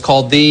are. That's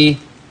called the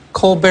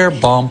Colbert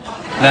Bump.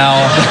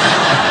 Now,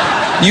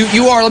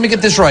 you are. Let me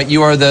get this right.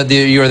 You are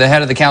you are the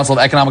head of the Council of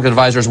Economic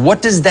Advisors.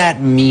 What does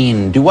that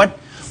mean? What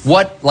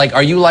like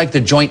are you like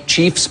the Joint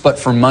Chiefs but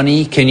for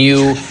money? Do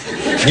you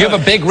have a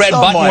big red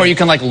button where you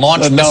can like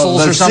launch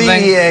missiles or something? The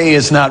CEA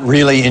is not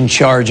really in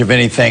charge of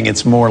anything.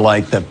 It's more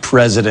like the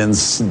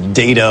president's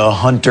data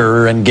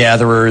hunter and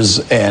gatherers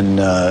and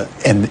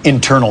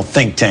internal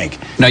think tank.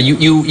 Now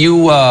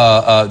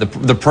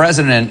the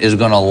president is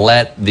going to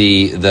let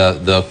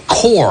the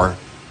core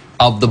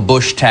of the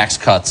Bush tax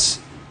cuts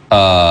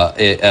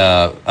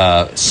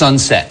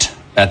sunset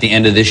at the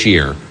end of this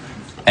year,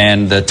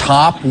 and the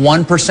top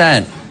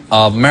 1%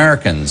 of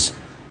Americans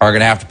are going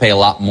to have to pay a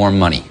lot more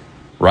money,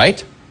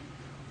 right?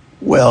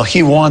 Well,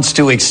 he wants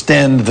to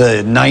extend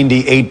the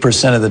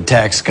 98% of the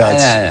tax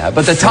cuts. Yeah,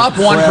 but the top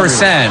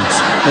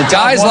 1%,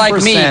 guys like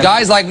me are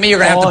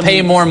going to have to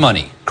pay more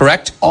money,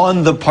 correct?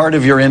 On the part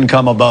of your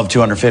income above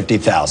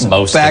 $250,000.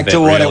 Most back of it, to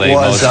what really, it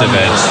was. Most of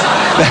it.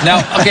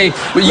 Now, okay,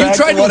 well, you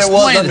tried to what explain it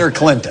was under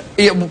Clinton.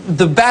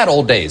 The bad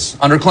old days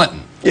under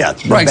Clinton. Yeah,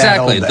 right,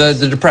 exactly.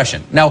 The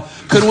Depression. Now,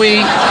 could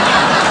we?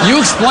 You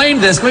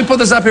explained this. Let me put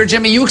this up here,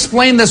 Jimmy. You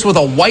explained this with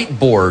a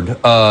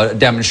whiteboard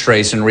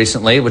demonstration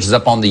recently, which is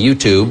up on the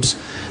YouTubes.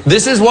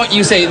 This is what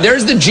you say.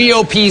 There's the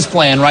GOP's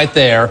plan right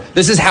there.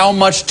 This is how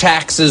much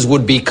taxes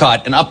would be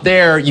cut. And up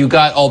there, you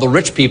got all the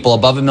rich people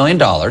above $1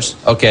 million,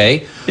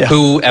 okay, yeah,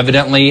 who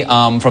evidently,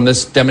 from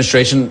this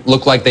demonstration,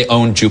 look like they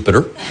own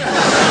Jupiter.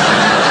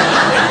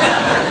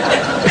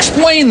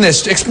 Explain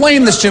this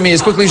to me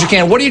as quickly as you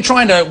can. What are you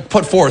trying to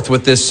put forth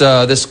with this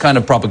this kind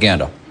of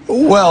propaganda?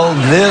 Well,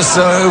 this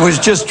was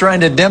just trying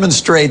to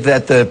demonstrate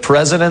that the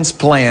president's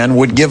plan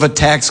would give a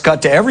tax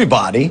cut to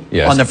everybody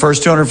on the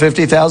first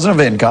 $250,000 of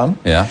income.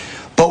 Yeah.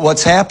 But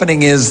what's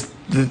happening is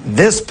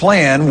this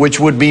plan, which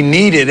would be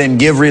needed and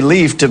give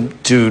relief to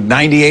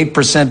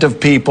 98% of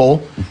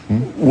people,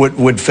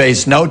 would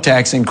face no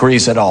tax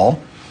increase at all,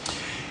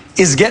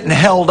 is getting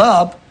held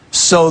up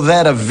so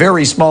that a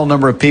very small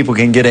number of people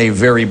can get a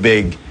very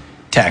big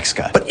tax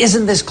cut. But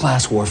isn't this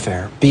class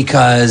warfare?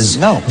 Because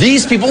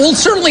these people, well,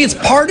 certainly it's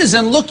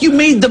partisan. Look, you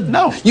made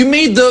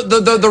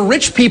the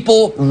rich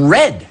people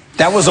red.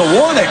 That was a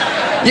warning.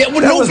 Yeah,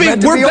 well,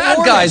 we're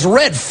bad guys.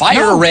 Red,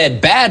 fire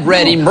red, bad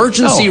red,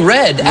 emergency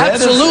red.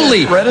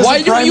 Absolutely. Red is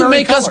Why don't you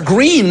make us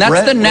green?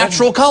 That's the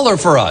natural color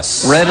for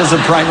us. Red is a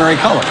primary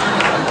color.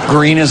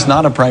 Green is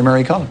not a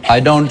primary color. I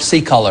don't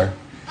see color.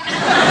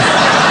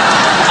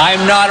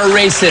 I'm not a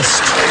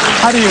racist.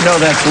 How do you know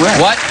that's red?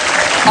 What?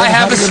 I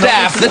have a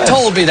staff that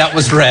told me that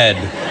was red.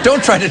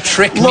 Don't try to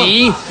trick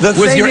me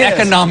with your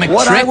economic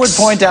tricks. What I would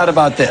point out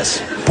about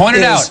this. Point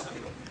it out.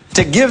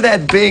 To give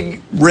that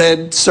big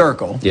red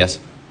circle. Yes.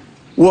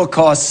 Will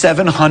cost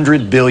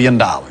 $700 billion.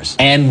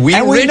 And we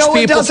rich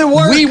people,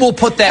 we will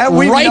put that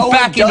right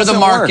back into the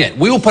market.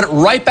 We will put it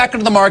right back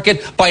into the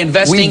market by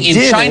investing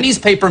in Chinese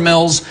paper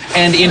mills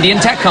and Indian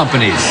tech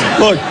companies.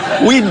 Look,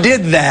 we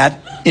did that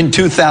in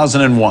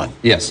 2001.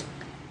 Yes.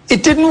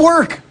 It didn't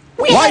work.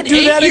 We had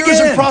 8 years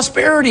of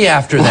prosperity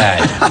after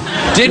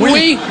that. Didn't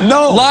we?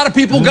 No. A lot of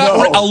people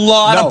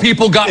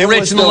got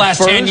rich in the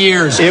last 10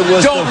 years.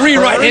 Don't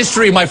rewrite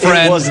history, my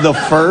friend. It was the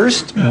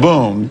first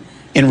boom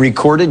in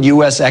recorded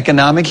U.S.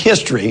 economic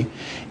history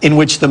in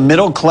which the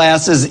middle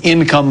class's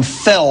income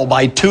fell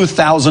by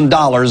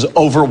 $2,000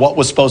 over what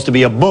was supposed to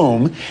be a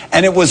boom,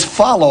 and it was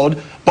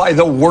followed by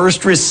the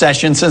worst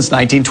recession since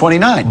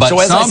 1929. But so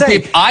as I say,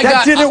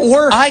 that didn't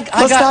work.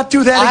 Let's not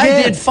do that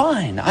again.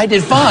 I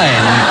did fine.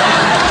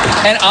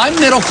 And I'm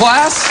middle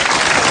class.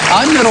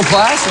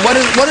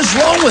 What is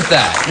wrong with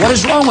that? What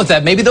is wrong with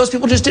that? Maybe those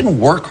people just didn't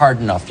work hard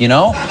enough, you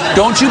know?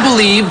 Don't you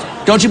believe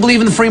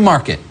in the free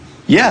market?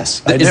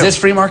 Yes, I do. Is this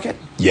free market?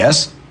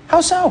 Yes.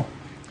 How so?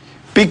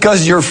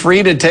 Because you're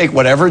free to take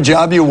whatever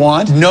job you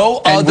want.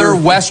 No other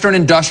Western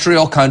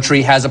industrial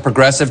country has a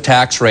progressive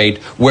tax rate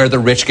where the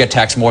rich get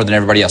taxed more than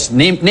everybody else.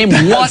 Name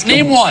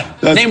one.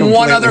 Name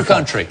one other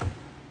country.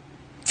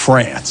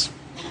 France.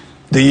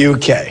 The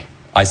UK.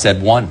 I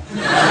said one.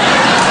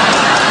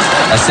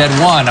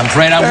 I'm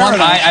afraid I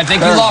won. I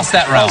think you lost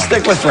that round. I'll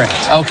stick with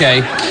France.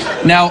 Okay.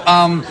 Now,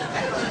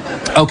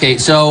 Okay,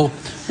 so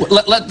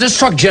let's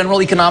talk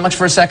general economics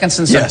for a second,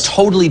 since I've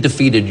totally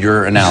defeated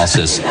your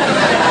analysis.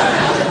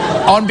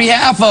 On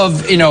behalf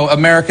of,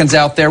 Americans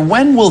out there,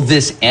 when will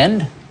this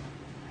end?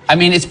 I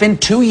mean, it's been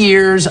 2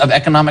 years of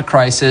economic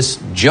crisis.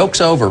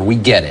 Joke's over. We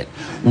get it.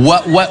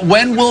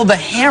 When will the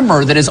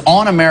hammer that is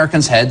on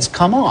Americans' heads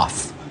come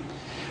off?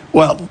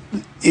 Well,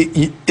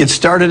 it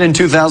started in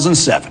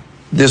 2007,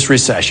 this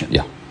recession.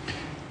 Yeah.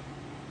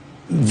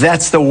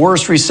 That's the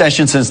worst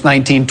recession since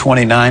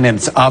 1929, and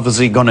it's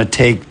obviously going to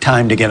take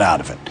time to get out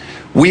of it.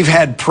 We've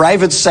had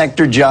private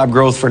sector job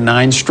growth for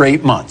 9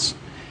 straight months.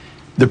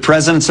 The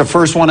president's the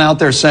first one out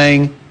there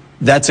saying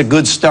that's a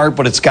good start,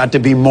 but it's got to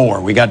be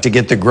more. We got to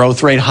get the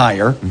growth rate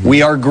higher. Mm-hmm.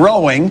 We are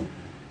growing,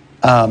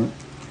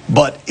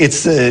 but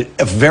it's a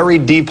very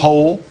deep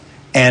hole,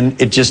 and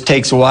it just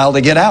takes a while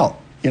to get out.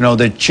 You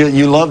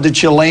love the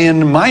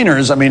Chilean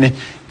miners. I mean,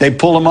 they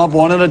pull them up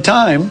one at a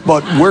time,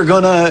 but we're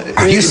going to...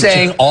 Are you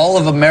saying all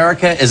of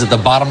America is at the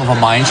bottom of a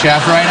mine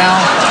shaft right now?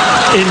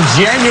 In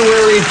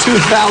January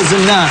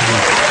 2009,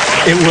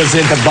 it was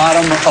at the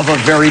bottom of a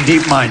very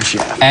deep mine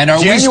shaft. And are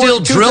we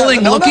still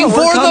drilling, looking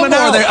for them, or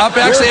are they up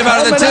actually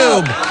out of the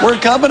tube? We're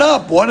coming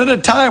up one at a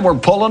time. We're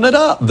pulling it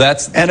up.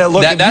 That's a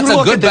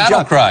good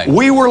battle cry.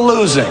 We were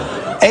losing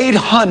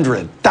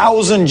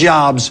 800,000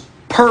 jobs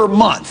per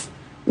month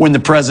when the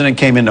president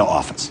came into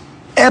office.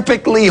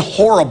 Epically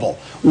horrible.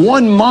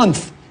 1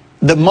 month,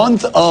 the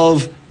month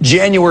of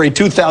January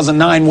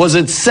 2009, was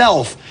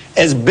itself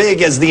as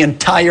big as the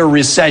entire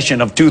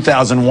recession of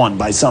 2001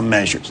 by some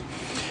measures.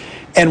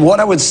 And what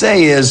I would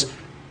say is,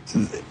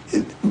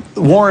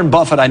 Warren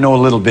Buffett, I know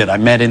a little bit. I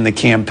met in the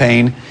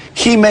campaign.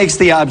 He makes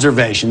the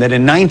observation that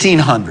in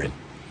 1900,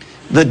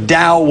 the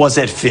Dow was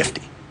at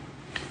 50.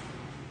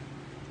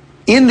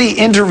 In the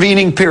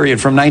intervening period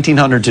from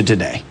 1900 to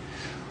today,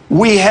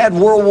 we had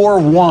World War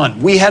I,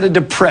 we had a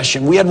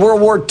depression, we had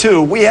World War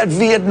II, we had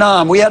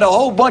Vietnam, we had a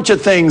whole bunch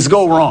of things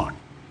go wrong.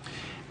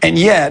 And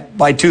yet,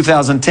 by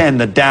 2010,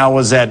 the Dow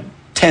was at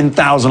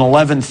 10,000,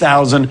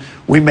 11,000.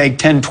 We make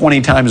 10,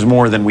 20 times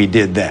more than we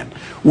did then.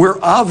 We're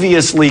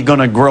obviously going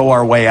to grow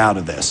our way out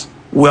of this.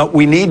 What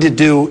we need to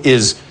do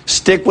is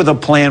stick with a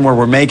plan where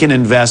we're making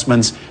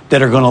investments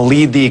that are going to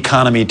lead the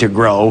economy to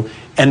grow.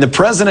 And the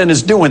president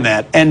is doing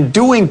that and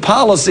doing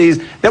policies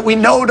that we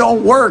know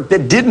don't work,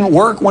 that didn't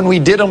work when we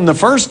did them the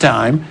first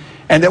time,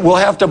 and that we'll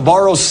have to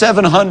borrow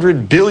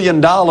 $700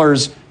 billion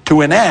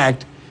to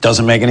enact.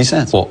 Doesn't make any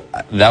sense. Well,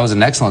 that was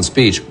an excellent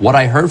speech. What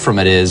I heard from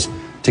it is,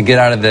 to get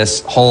out of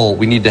this hole,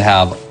 we need to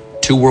have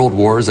 2 world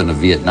wars and a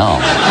Vietnam.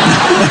 Is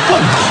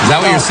that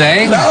what you're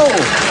saying? No.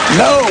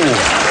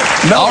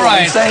 All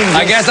right.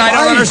 I guess I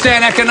don't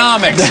understand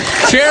economics.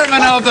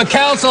 Chairman of the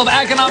Council of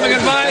Economic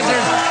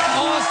Advisors,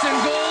 Austin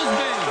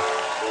Goolsbee.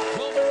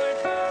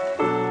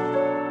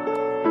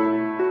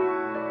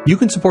 You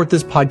can support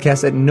this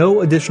podcast at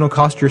no additional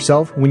cost to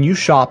yourself when you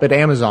shop at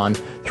Amazon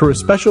through a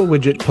special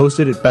widget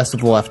posted at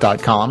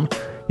bestoftheleft.com.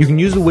 You can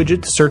use the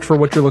widget to search for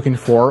what you're looking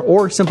for,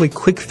 or simply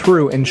click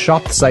through and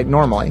shop the site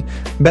normally.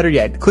 Better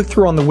yet, click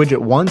through on the widget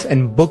once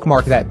and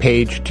bookmark that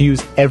page to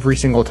use every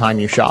single time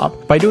you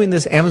shop. By doing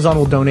this, Amazon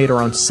will donate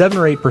around 7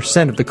 or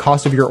 8% of the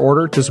cost of your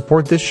order to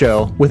support this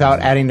show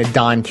without adding a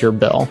dime to your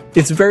bill.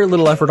 It's very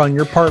little effort on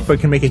your part, but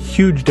can make a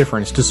huge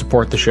difference to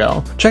support the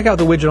show. Check out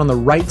the widget on the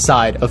right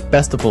side of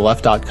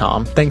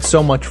bestoftheleft.com. Thanks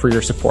so much for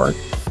your support.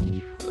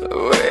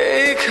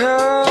 Wake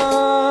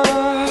up,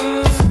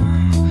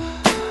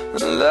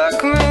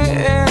 look me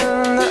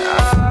in the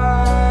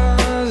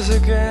eyes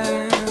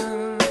again.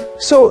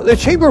 So the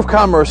Chamber of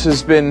Commerce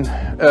has been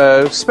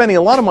spending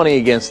a lot of money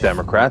against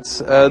Democrats.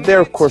 They,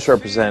 of course,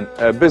 represent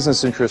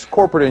business interests,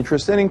 corporate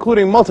interests, and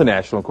including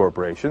multinational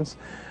corporations.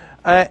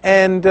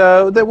 And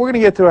we're going to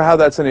get to how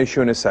that's an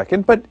issue in a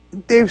second. But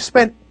they've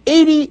spent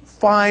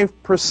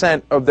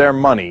 85% of their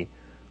money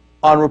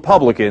on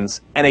Republicans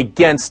and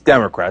against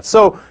Democrats.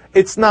 So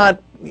it's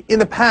not, in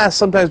the past,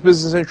 sometimes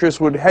business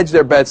interests would hedge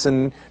their bets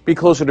and be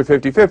closer to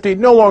 50-50.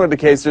 No longer the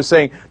case. They're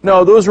saying,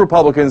 no, those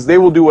Republicans, they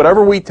will do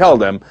whatever we tell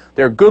them.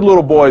 They're good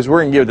little boys.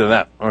 We're going to give to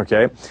them,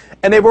 okay?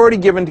 And they've already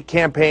given to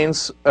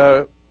campaigns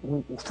for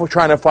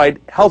trying to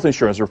fight health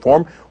insurance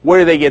reform. Where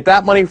do they get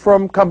that money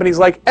from? Companies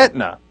like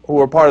Aetna, who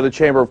are part of the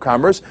Chamber of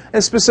Commerce,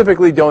 and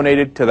specifically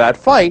donated to that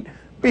fight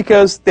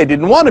because they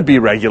didn't want to be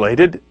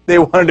regulated. They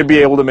wanted to be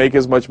able to make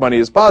as much money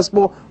as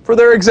possible for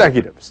their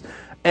executives.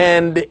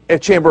 And a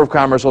Chamber of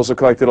Commerce also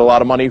collected a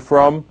lot of money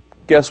from,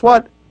 guess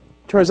what?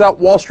 Turns out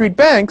Wall Street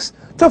banks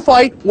to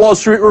fight Wall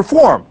Street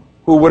reform.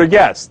 Who would have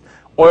guessed?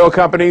 Oil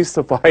companies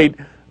to fight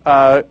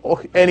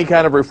any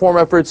kind of reform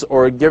efforts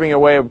or giving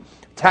away of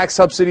tax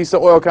subsidies to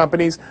oil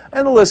companies,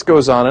 and the list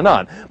goes on and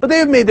on. But they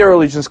have made their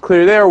allegiance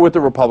clear. They are with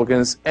the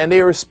Republicans, and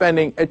they are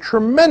spending a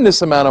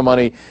tremendous amount of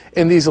money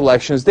in these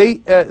elections. They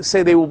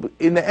say they will,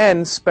 in the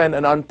end, spend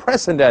an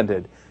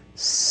unprecedented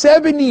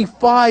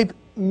 $75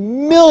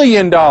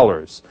 million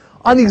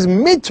on these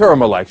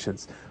midterm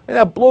elections. And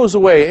that blows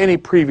away any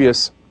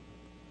previous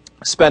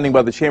spending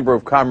by the Chamber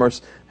of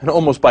Commerce and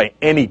almost by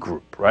any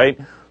group, right?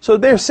 So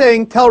they're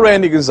saying, tell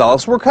Randy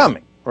Gonzalez we're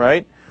coming,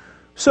 right?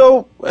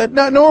 So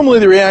normally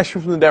the reaction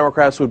from the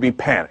Democrats would be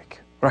panic,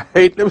 right?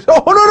 It was,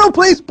 oh, no,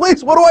 please,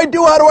 what do I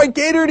do? How do I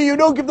cater to you?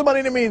 No, give the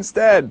money to me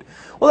instead.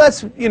 Well,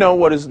 that's,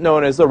 what is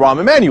known as the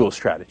Rahm Emanuel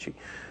strategy.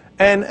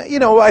 And,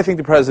 I think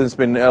the president's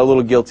been a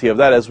little guilty of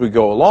that as we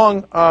go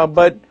along.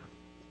 But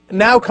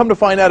now come to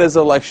find out as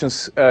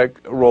elections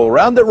roll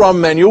around that Rahm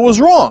Emanuel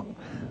was wrong.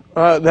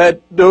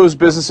 That those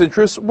business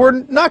interests were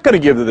not going to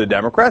give to the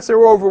Democrats. They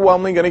were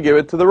overwhelmingly going to give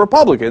it to the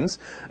Republicans.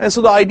 And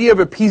so the idea of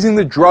appeasing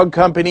the drug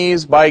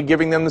companies by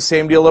giving them the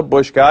same deal that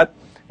Bush got,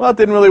 well, it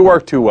didn't really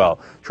work too well.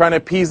 Trying to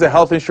appease the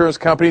health insurance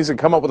companies and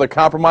come up with a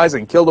compromise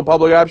and kill the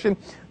public option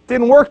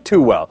didn't work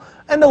too well.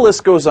 And the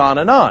list goes on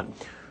and on.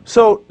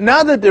 So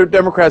now that the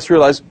Democrats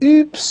realize,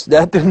 oops,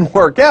 that didn't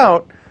work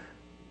out,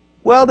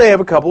 well, they have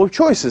a couple of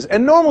choices.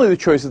 And normally the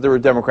choice that the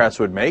Democrats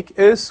would make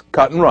is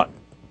cut and run.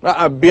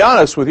 I'll be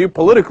honest with you,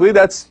 politically,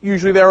 that's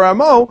usually their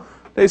MO.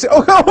 They say,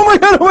 oh my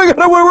God, where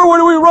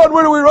do we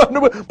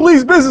run?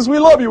 Please, business, we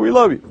love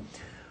you.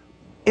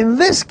 In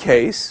this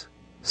case,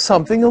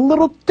 something a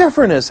little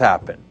different has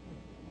happened.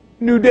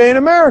 New day in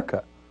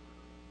America.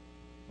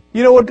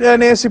 You know what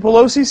Nancy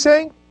Pelosi's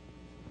saying?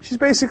 She's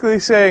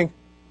basically saying,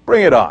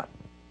 bring it on.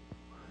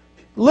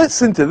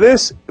 Listen to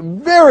this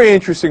very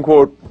interesting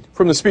quote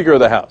from the Speaker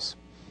of the House.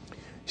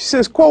 She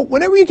says, quote,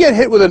 whenever you get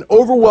hit with an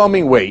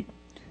overwhelming weight,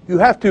 you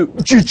have to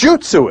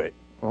jujutsu it.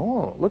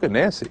 Oh, look at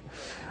Nancy.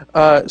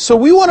 So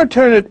we want to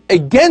turn it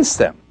against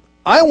them.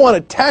 I want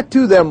to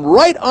tattoo them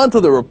right onto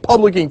the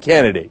Republican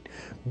candidate.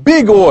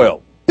 Big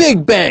oil,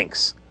 big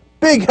banks,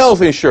 big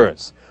health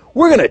insurance.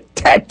 We're going to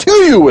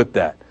tattoo you with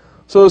that.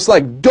 So it's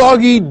like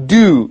doggy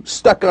do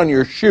stuck on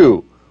your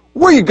shoe.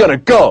 Where you going to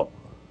go?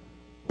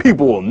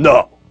 People will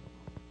know.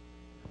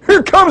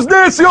 Here comes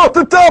Nancy off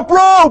the top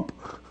rope!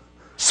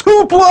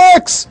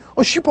 Suplex!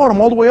 Oh, she brought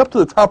him all the way up to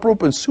the top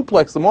rope and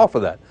suplexed him off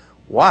of that.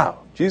 Wow.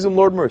 Jesus and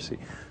Lord mercy.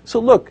 So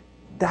look,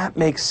 that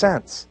makes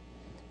sense.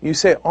 You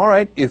say, all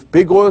right, if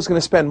Big Oil is going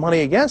to spend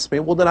money against me,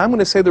 well, then I'm going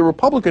to say the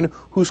Republican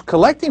who's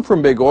collecting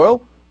from Big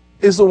Oil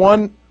is the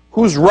one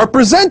who's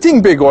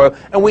representing Big Oil.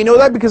 And we know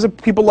that because of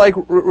people like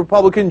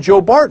Republican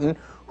Joe Barton,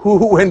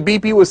 who, when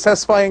BP was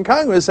testifying in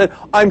Congress, said,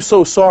 I'm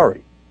so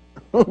sorry.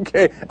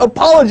 Okay,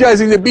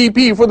 apologizing to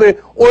BP for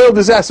the oil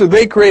disaster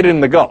they created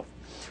in the Gulf.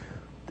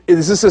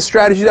 Is this a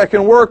strategy that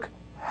can work?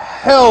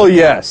 Hell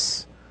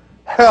yes.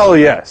 Hell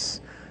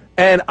yes.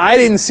 And I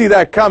didn't see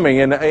that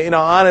coming. And,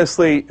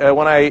 honestly,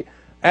 when I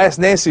asked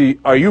Nancy,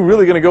 are you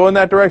really going to go in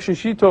that direction?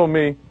 She told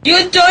me,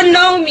 you don't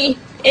know me,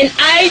 and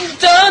I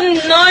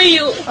don't know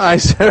you. I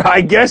said,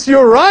 I guess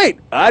you're right.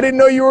 I didn't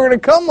know you were going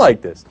to come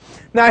like this.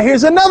 Now,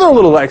 here's another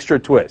little extra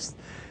twist.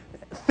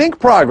 Think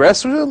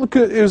Progress, it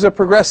was a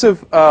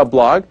progressive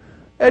blog,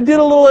 did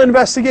a little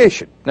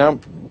investigation. Now,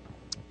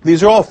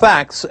 these are all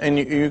facts, and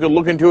you can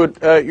look into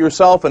it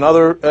yourself, and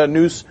other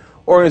news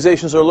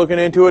organizations are looking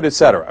into it,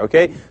 etc.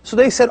 Okay? So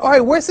they said, all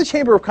right, where's the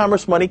Chamber of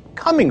Commerce money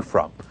coming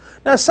from?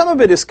 Now, some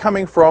of it is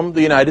coming from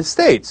the United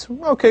States.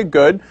 Okay,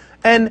 good.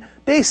 And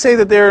they say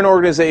that they're an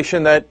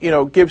organization that,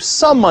 gives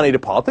some money to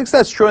politics.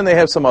 That's true, and they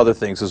have some other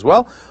things as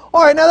well.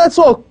 All right, now that's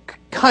all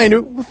kind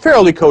of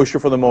fairly kosher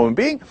for the moment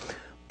being.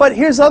 But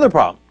here's the other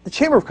problem. The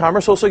Chamber of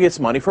Commerce also gets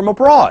money from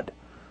abroad.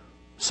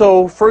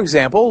 So, for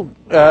example,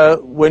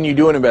 when you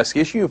do an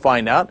investigation, you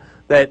find out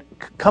that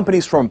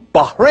companies from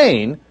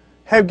Bahrain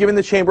have given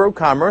the Chamber of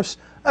Commerce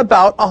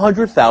about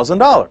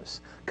 $100,000.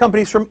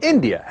 Companies from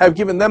India have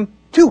given them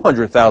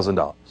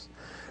 $200,000.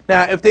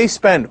 Now, if they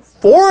spend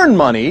foreign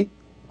money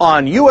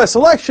on U.S.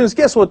 elections,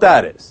 guess what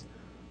that is?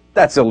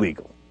 That's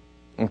illegal.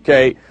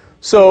 Okay?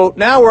 So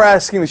now we're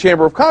asking the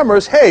Chamber of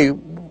Commerce, hey,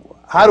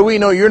 how do we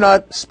know you're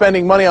not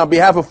spending money on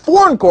behalf of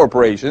foreign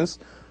corporations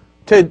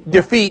to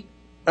defeat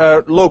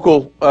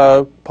local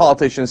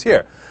politicians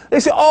here?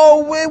 They say,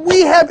 oh,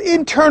 we have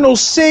internal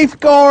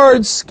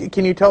safeguards.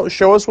 Can you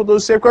show us what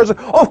those safeguards are?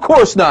 Oh, of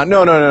course not.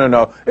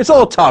 No. It's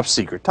all top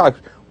secret.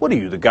 What are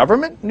you, the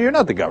government? You're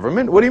not the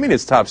government. What do you mean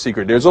it's top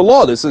secret? There's a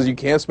law that says you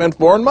can't spend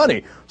foreign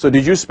money. So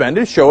did you spend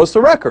it? Show us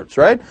the records,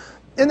 right?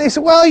 And they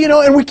said, well,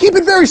 and we keep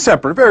it very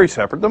separate, very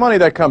separate. The money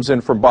that comes in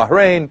from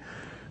Bahrain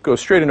goes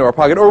straight into our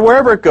pocket, or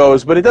wherever it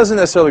goes, but it doesn't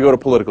necessarily go to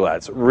political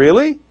ads.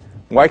 Really?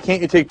 Why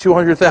can't you take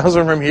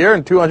 $200,000 from here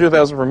and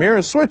 $200,000 from here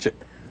and switch it?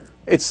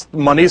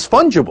 Money is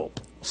fungible.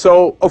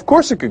 So, of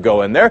course it could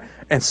go in there,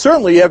 and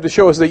certainly you have to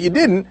show us that you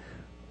didn't,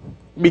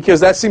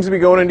 because that seems to be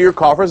going into your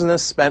coffers and then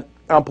spent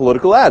on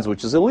political ads,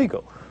 which is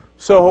illegal.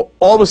 So,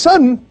 all of a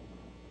sudden,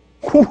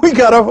 we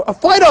got a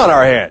fight on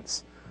our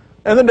hands.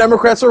 And the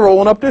Democrats are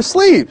rolling up their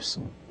sleeves.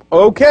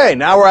 Okay,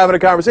 now we're having a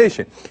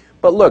conversation.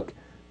 But look,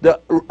 the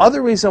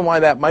other reason why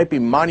that might be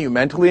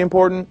monumentally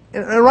important,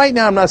 and right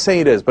now I'm not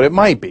saying it is, but it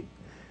might be,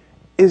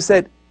 is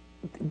that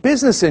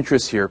business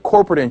interests here,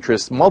 corporate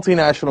interests,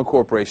 multinational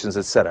corporations,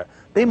 etc.,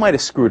 they might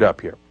have screwed up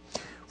here.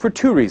 For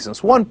two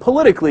reasons. One,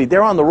 politically,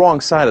 they're on the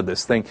wrong side of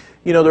this thing.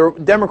 The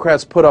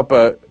Democrats put up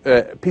a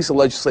piece of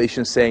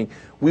legislation saying,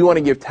 we want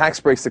to give tax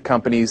breaks to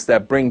companies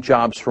that bring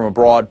jobs from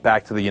abroad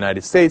back to the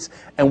United States,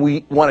 and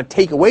we want to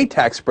take away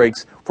tax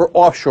breaks for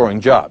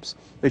offshoring jobs.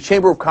 The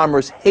Chamber of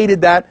Commerce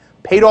hated that.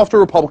 paid off the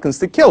Republicans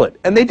to kill it.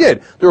 And they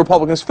did. The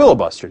Republicans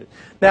filibustered it.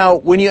 Now,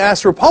 when you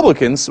ask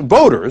Republicans,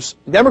 voters,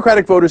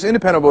 Democratic voters,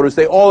 independent voters,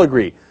 they all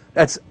agree.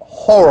 That's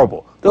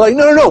horrible. They're like,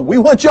 no, we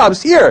want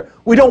jobs here.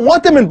 We don't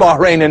want them in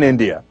Bahrain and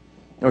India.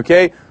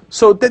 Okay?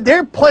 So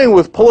they're playing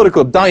with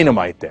political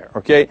dynamite there.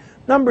 Okay?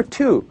 Number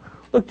two,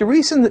 look, the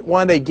reason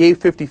why they gave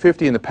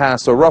 50-50 in the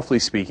past, or roughly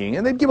speaking,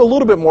 and they'd give a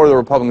little bit more to the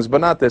Republicans,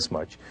 but not this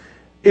much,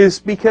 is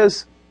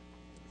because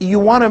you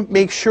want to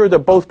make sure that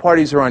both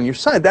parties are on your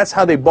side. That's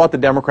how they bought the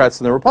Democrats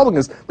and the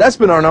Republicans. That's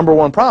been our number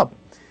one problem.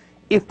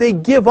 If they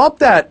give up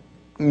that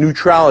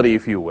neutrality,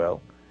 if you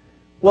will,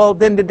 well,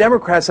 then the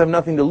Democrats have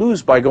nothing to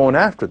lose by going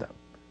after them.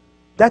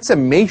 That's a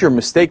major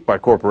mistake by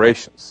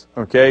corporations,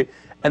 okay?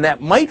 And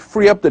that might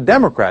free up the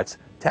Democrats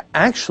to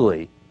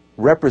actually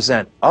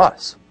represent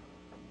us.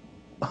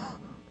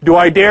 Do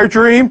I dare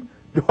dream?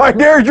 Do I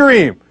dare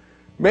dream?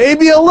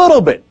 Maybe a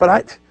little bit,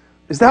 but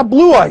is that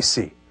blue I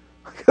see?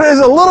 There's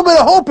a little bit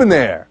of hope in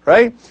there,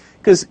 right?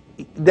 Because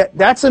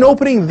that's an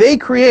opening they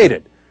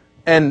created.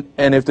 And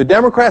if the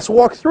Democrats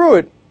walk through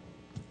it,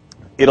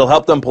 it'll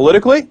help them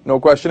politically, no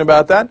question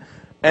about that.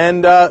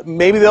 And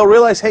maybe they'll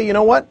realize, hey, you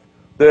know what?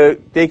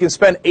 They can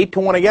spend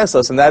 8-1 against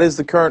us, and that is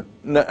the current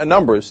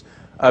numbers.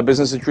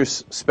 Business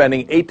interests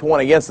spending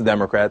 8-1 against the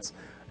Democrats.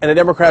 And the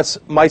Democrats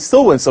might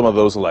still win some of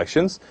those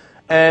elections.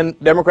 And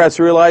Democrats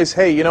realize,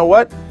 hey, you know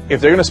what?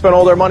 If they're going to spend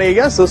all their money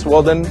against us,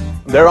 well, then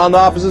they're on the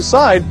opposite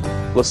side.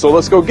 So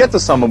let's go get the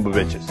some of the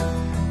bitches.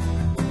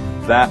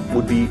 That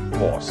would be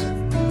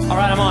awesome. All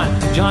right, I'm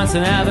on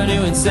Johnson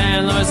Avenue in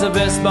San Luis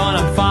Obispo, and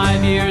I'm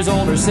 5 years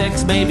old or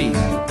 6 maybe.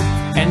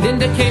 And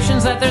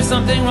indications that there's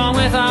something wrong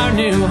with our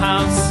new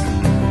house.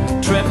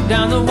 Trip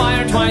down the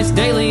wire twice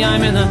daily.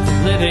 I'm in the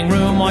living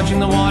room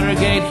watching the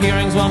Watergate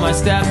hearings while my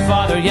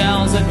stepfather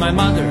yells at my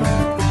mother.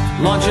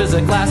 Launches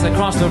a glass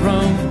across the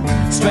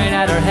room, straight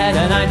at her head,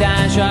 and I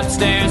dash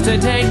upstairs to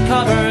take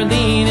cover,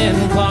 lean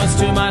in close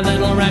to my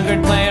little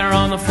record player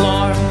on the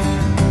floor.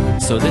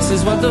 So this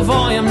is what the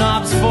volume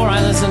knob's for.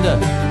 I listen to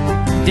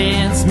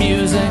dance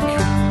music,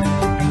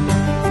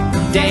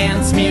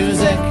 dance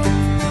music.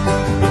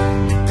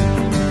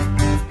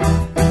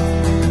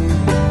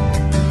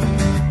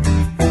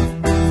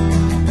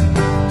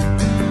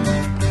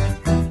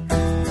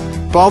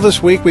 All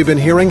this week, we've been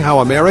hearing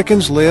how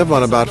Americans live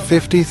on about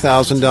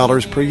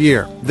 $50,000 per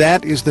year.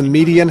 That is the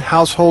median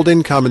household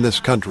income in this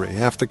country.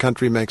 Half the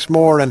country makes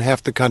more, and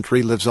half the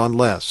country lives on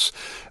less.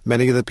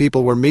 Many of the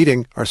people we're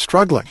meeting are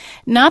struggling.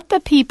 Not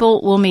the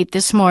people we'll meet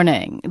this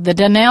morning. The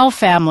Donnell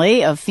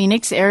family of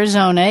Phoenix,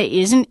 Arizona,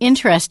 isn't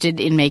interested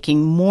in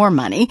making more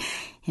money.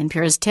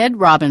 NPR's Ted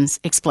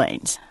Robbins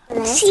explains.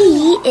 C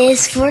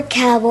is for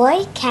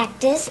cowboy,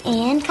 cactus,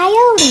 and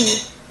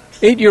coyote.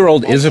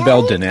 8-year-old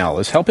Isabel Donnell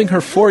is helping her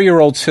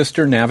 4-year-old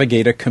sister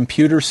navigate a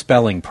computer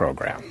spelling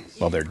program,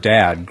 while their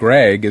dad,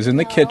 Greg, is in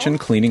the kitchen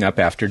cleaning up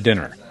after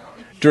dinner.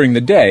 During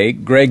the day,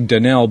 Greg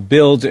Donnell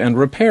builds and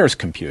repairs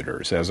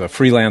computers as a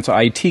freelance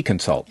IT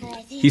consultant.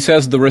 He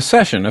says the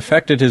recession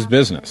affected his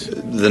business.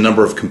 The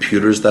number of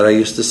computers that I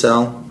used to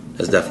sell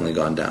has definitely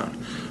gone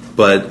down,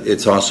 but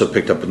it's also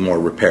picked up with more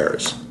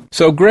repairs.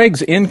 So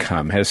Greg's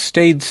income has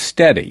stayed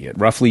steady at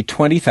roughly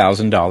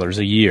 $20,000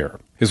 a year.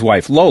 His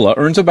wife Lola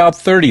earns about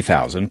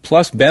 $30,000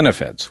 plus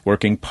benefits,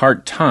 working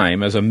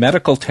part-time as a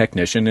medical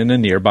technician in a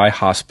nearby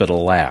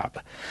hospital lab.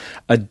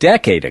 A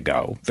decade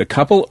ago, the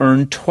couple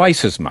earned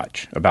twice as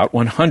much, about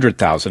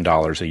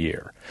 $100,000 a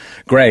year.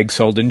 Greg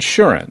sold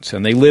insurance,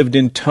 and they lived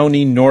in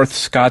Tony, North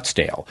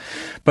Scottsdale.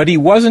 But he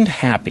wasn't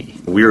happy.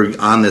 We were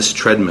on this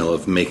treadmill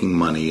of making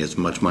money, as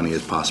much money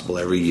as possible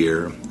every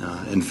year,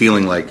 and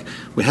feeling like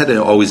we had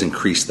to always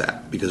increase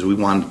that because we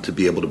wanted to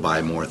be able to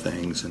buy more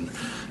things and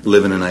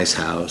live in a nice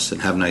house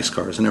and have nice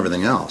cars and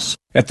everything else.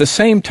 At the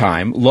same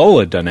time,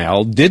 Lola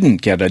Donnell didn't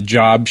get a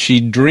job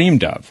she'd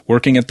dreamed of,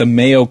 working at the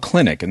Mayo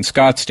Clinic in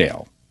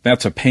Scottsdale.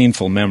 That's a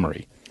painful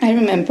memory. I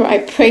remember I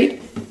prayed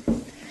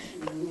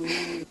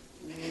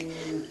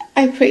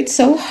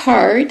so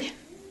hard.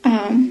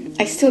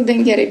 I still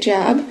didn't get a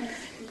job,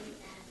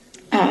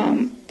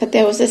 but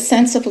there was a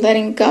sense of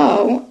letting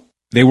go.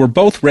 They were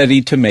both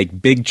ready to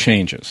make big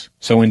changes.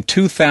 So in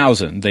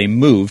 2000, they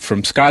moved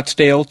from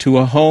Scottsdale to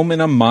a home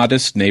in a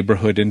modest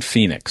neighborhood in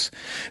Phoenix.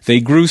 They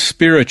grew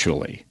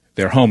spiritually.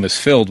 Their home is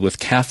filled with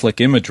Catholic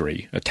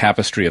imagery, a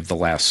tapestry of the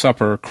Last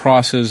Supper,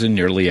 crosses in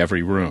nearly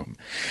every room.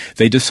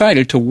 They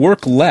decided to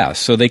work less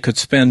so they could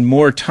spend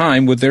more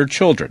time with their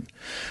children.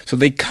 So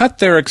they cut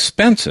their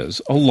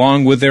expenses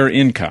along with their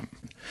income.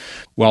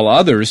 While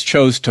others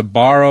chose to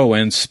borrow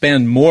and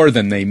spend more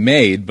than they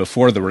made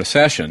before the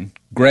recession,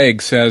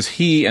 Greg says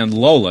he and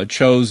Lola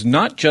chose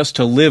not just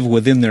to live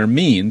within their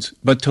means,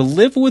 but to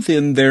live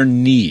within their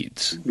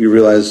needs.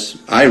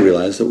 I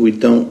realize that we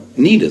don't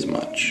need as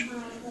much.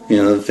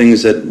 The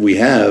things that we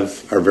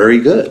have are very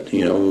good.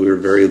 We're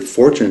very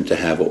fortunate to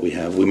have what we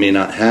have. We may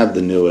not have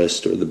the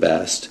newest or the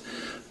best,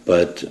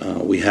 but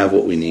we have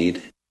what we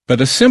need.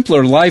 But a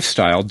simpler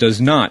lifestyle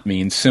does not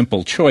mean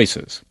simple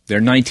choices.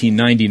 Their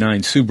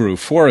 1999 Subaru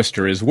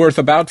Forester is worth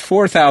about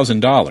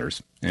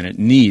 $4,000, and it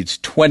needs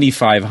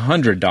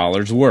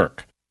 $2,500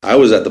 work. I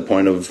was at the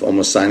point of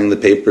almost signing the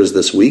papers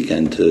this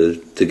weekend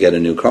to get a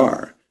new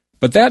car.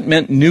 But that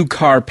meant new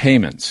car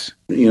payments.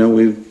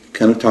 We've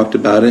kind of talked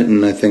about it,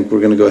 and I think we're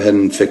going to go ahead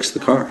and fix the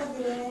car.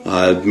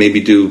 Maybe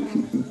do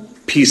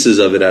pieces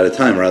of it at a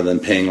time rather than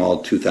paying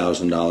all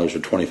 $2,000 or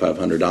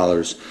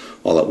 $2,500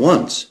 all at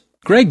once.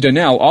 Greg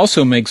Donnell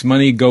also makes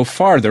money go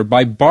farther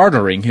by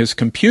bartering his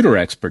computer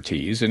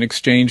expertise in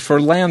exchange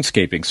for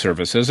landscaping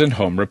services and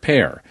home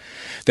repair.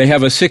 They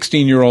have a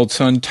 16-year-old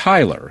son,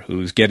 Tyler,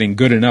 who's getting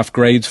good enough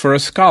grades for a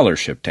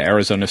scholarship to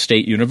Arizona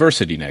State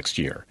University next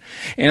year.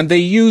 And they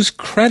use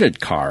credit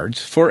cards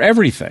for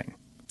everything.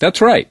 That's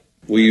right.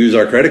 We use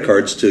our credit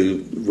cards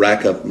to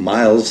rack up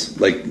miles.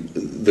 Like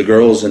the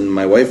girls and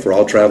my wife were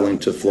all traveling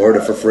to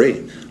Florida for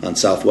free on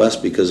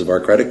Southwest because of our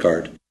credit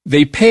card.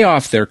 They pay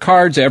off their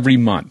cards every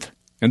month.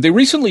 And they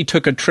recently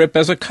took a trip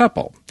as a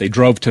couple. They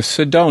drove to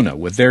Sedona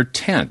with their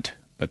tent,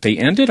 but they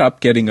ended up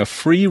getting a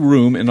free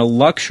room in a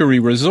luxury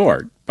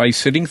resort by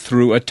sitting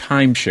through a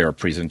timeshare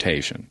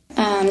presentation.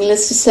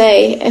 Needless to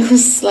say, it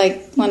was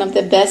like one of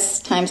the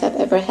best times I've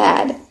ever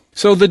had.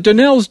 So the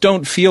Donnells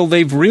don't feel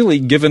they've really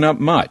given up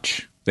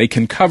much. They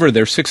can cover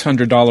their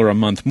 $600 a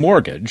month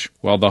mortgage,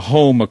 while the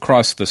home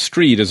across the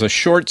street is a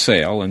short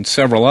sale and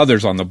several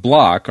others on the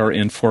block are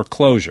in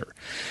foreclosure.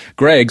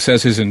 Greg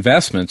says his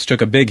investments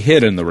took a big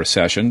hit in the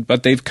recession,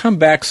 but they've come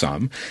back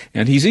some,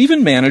 and he's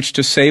even managed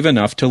to save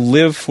enough to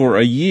live for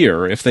a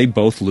year if they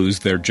both lose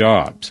their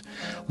jobs.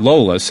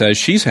 Lola says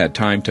she's had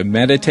time to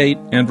meditate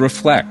and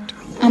reflect.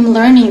 I'm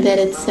learning that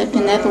it's a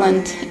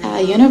benevolent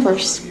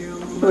universe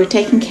we're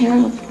taken care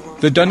of.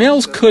 The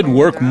Donnells could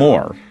work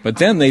more, but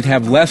then they'd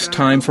have less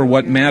time for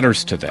what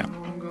matters to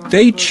them.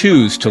 They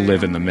choose to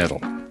live in the middle.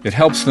 It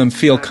helps them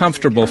feel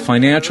comfortable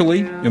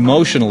financially,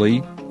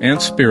 emotionally,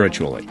 and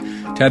spiritually.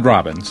 Ted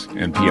Robbins,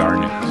 NPR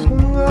News.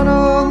 One gonna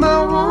hold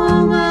my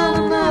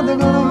woman, another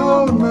gonna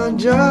hold my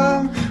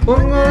job.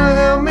 One gonna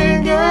help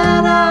me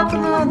get up,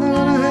 another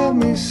gonna help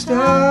me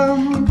stop.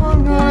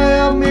 One gonna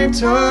help me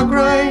talk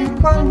right,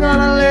 one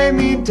gonna lay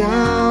me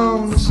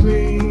down to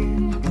sleep.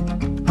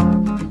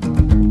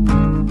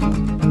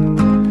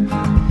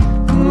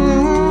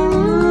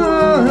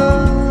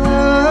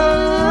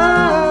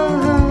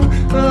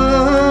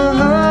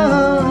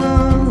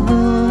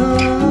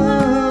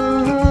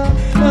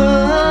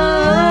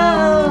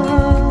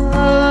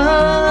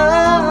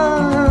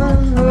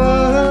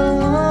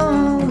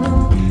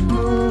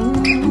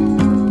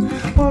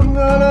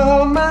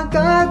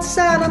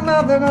 And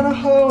another gonna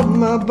hold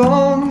my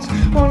bones.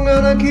 One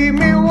gonna keep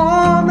me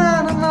warm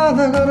and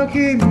another gonna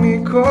keep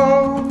me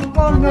cold.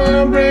 One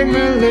gonna bring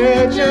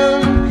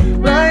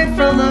religion right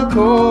from the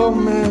coal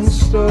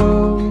man's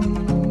stove.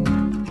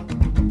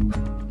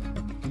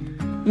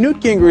 Newt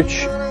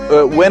Gingrich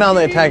went on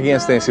the attack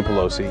against Nancy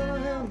Pelosi.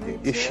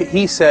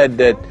 He said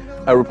that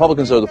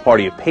Republicans are the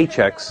party of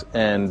paychecks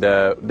and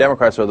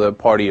Democrats are the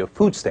party of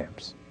food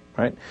stamps.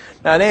 Right?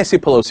 Now, Nancy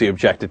Pelosi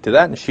objected to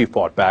that, and she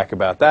fought back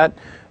about that.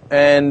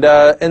 And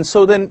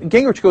so then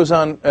Gingrich goes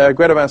on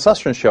Greta Van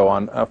Susteren's show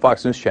on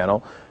Fox News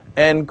Channel,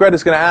 and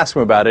Greta's going to ask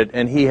him about it,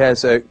 and he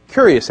has a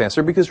curious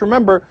answer, because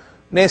remember,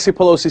 Nancy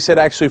Pelosi said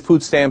actually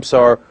food stamps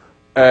are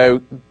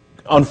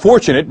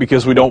unfortunate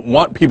because we don't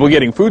want people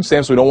getting food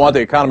stamps, we don't want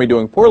the economy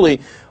doing poorly,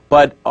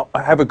 but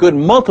have a good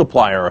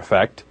multiplier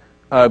effect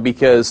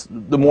because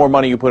the more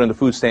money you put into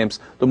food stamps,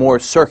 the more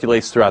it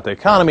circulates throughout the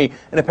economy,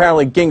 and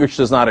apparently Gingrich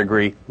does not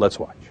agree. Let's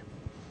watch.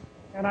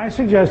 And I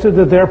suggested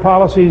that their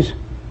policies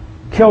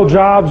kill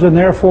jobs, and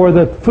therefore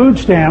that food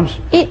stamps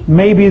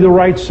may be the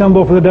right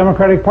symbol for the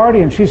Democratic Party,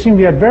 and she seemed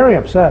to get very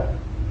upset.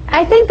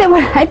 I think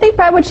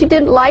probably what she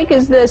didn't like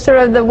is the sort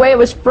of the way it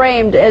was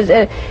framed is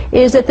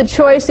that the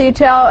choice that you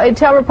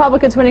tell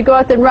Republicans when you go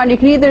out there and run, you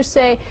can either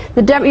say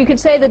you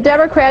could say the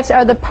Democrats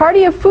are the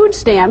party of food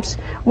stamps,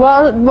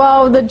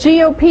 while the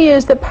GOP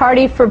is the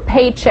party for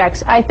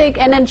paychecks. I think,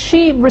 and then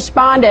she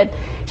responded.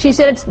 She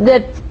said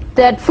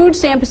that food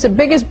stamp is the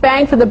biggest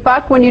bang for the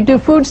buck when you do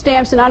food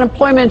stamps and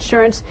unemployment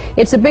insurance.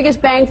 It's the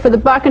biggest bang for the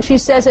buck, and she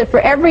says that for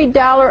every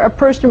dollar a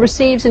person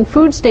receives in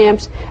food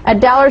stamps,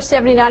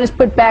 $1.79 is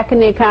put back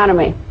in the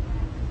economy.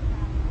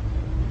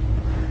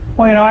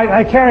 Well, you know,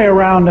 I carry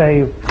around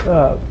a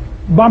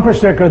bumper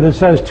sticker that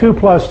says 2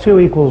 +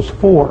 2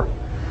 = 4.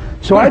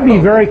 So I'd be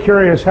very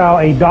curious how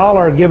a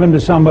dollar given to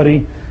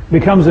somebody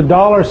becomes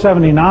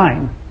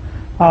 $1.79.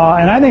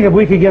 And I think if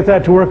we could get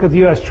that to work with the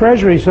U.S.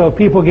 Treasury, so if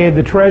people gave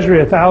the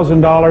Treasury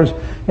 $1,000,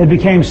 it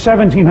became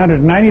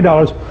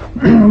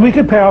 $1,790, we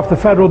could pay off the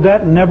federal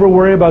debt and never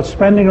worry about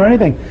spending or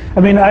anything. I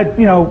mean,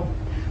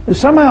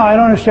 somehow I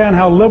don't understand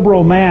how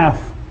liberal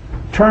math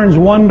turns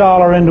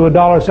 $1 into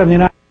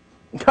 $1.79.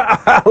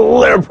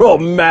 Liberal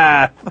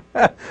math.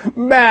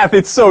 Math,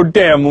 it's so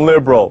damn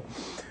liberal.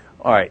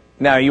 All right,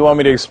 now you want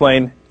me to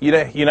explain?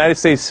 United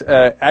States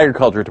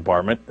Agriculture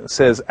Department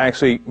says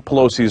actually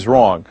Pelosi's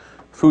wrong.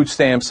 Food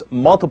stamps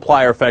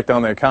multiplier effect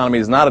on the economy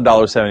is not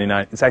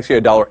 $1.79. It's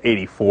actually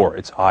 $1.84.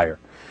 It's higher.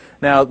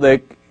 Now,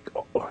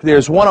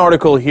 there's one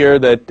article here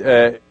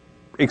that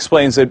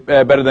explains it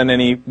better than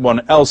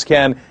anyone else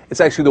can.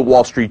 It's actually the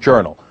Wall Street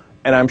Journal.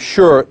 And I'm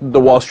sure the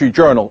Wall Street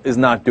Journal is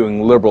not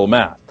doing liberal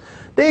math.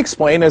 They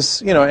explain,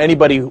 as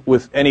anybody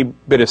with any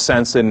bit of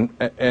sense and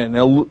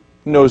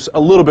knows a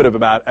little bit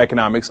about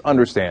economics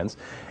understands,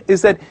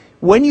 is that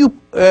when you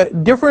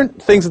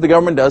different things that the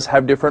government does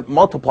have different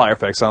multiplier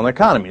effects on the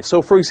economy.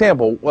 So, for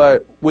example,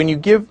 when you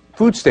give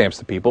food stamps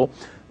to people,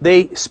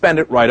 they spend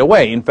it right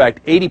away. In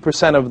fact,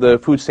 80% of the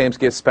food stamps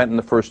get spent in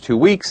the first 2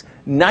 weeks.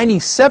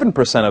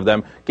 97% of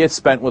them get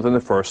spent within the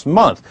first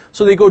month.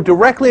 So they go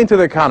directly into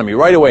the economy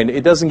right away, and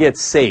it doesn't get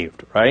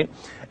saved, right?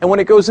 And when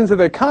it goes into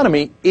the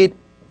economy, it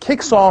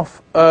kicks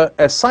off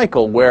a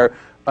cycle where,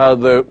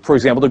 for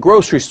example, the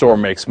grocery store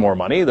makes more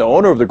money, the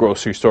owner of the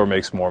grocery store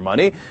makes more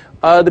money,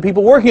 the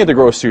people working at the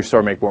grocery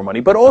store make more money,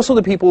 but also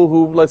the people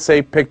who, let's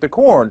say, pick the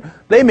corn,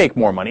 they make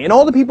more money. And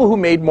all the people who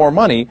made more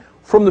money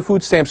from the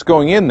food stamps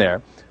going in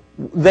there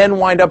then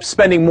wind up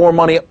spending more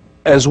money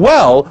as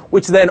well,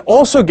 which then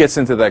also gets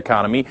into the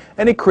economy,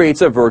 and it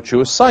creates a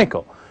virtuous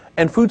cycle.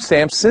 And food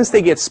stamps, since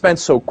they get spent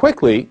so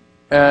quickly,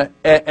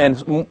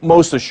 and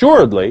most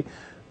assuredly,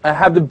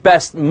 have the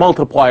best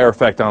multiplier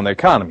effect on the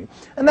economy.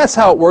 And that's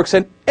how it works,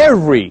 and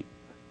every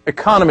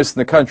economist in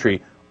the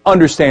country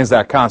understands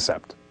that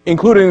concept,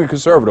 including the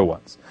conservative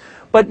ones.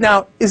 But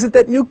now, is it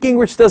that Newt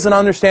Gingrich doesn't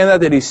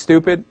understand that he's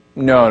stupid?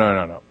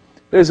 No.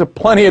 There's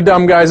plenty of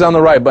dumb guys on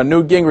the right, but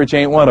Newt Gingrich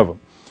ain't one of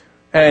them.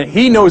 And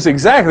he knows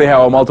exactly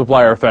how a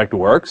multiplier effect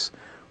works,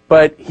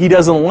 but he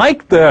doesn't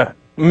like the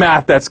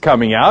math that's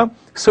coming out,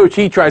 so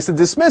he tries to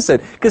dismiss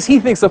it, because he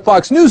thinks the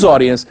Fox News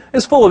audience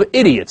is full of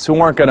idiots who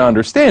aren't going to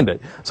understand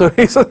it. So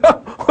he says,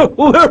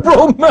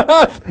 liberal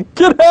math,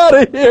 get out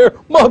of here,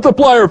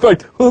 multiplier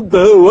effect.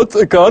 What's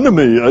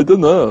economy? I don't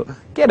know.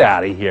 Get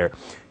out of here.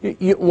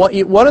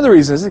 One of the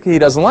reasons is he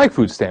doesn't like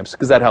food stamps,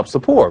 because that helps the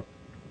poor.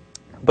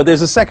 But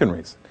there's a second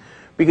reason.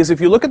 Because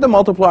if you look at the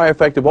multiplier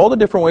effect of all the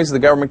different ways the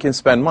government can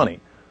spend money,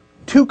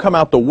 two come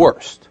out the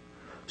worst.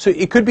 So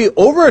it could be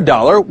over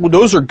 $1. Well,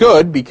 those are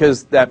good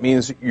because that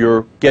means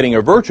you're getting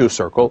a virtuous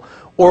circle.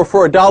 Or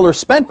for $1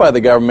 spent by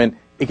the government,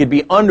 it could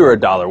be under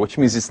 $1, which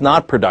means it's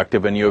not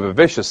productive and you have a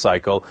vicious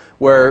cycle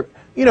where,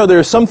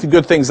 there's some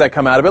good things that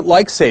come out of it,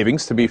 like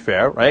savings, to be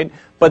fair, right?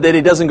 But that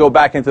it doesn't go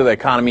back into the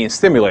economy and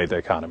stimulate the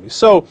economy.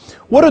 So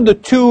what are the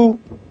two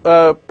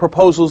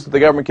proposals that the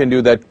government can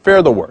do that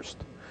fare the worst?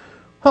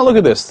 Well, look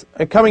at this.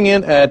 Coming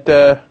in at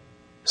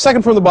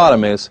second from the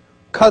bottom is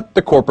cut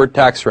the corporate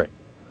tax rate.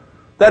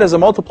 That is a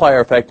multiplier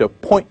effect of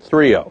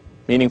 0.30,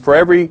 meaning for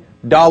every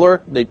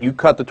 $1 that you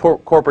cut the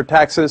corporate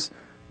taxes,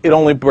 it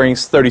only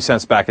brings 30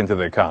 cents back into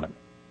the economy.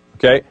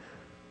 Okay?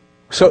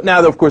 So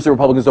now, of course, the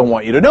Republicans don't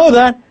want you to know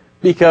that,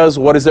 because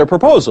what is their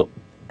proposal?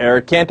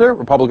 Eric Cantor,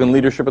 Republican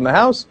leadership in the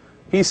House,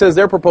 he says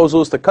their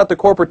proposal is to cut the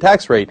corporate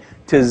tax rate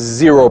to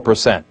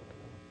 0%.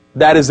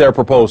 That is their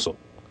proposal.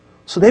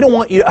 So they don't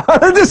want you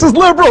to, this is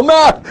liberal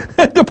math,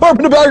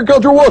 Department of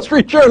Agriculture, Wall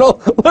Street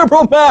Journal,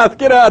 liberal math,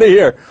 get out of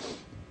here.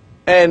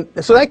 And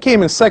so that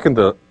came in second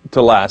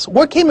to last.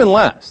 What came in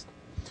last?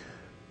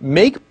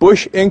 Make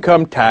Bush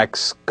income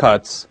tax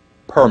cuts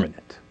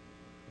permanent.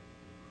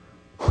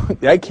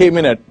 That came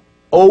in at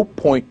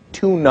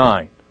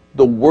 0.29,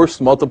 the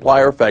worst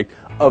multiplier effect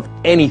of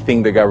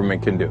anything the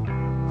government can do.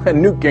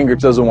 And Newt Gingrich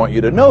doesn't want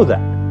you to know that.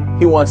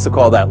 He wants to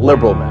call that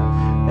liberal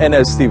math. And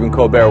as Stephen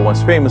Colbert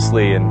once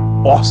famously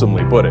and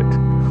awesomely put it,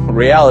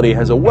 reality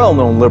has a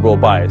well-known liberal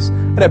bias,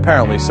 and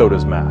apparently so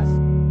does math.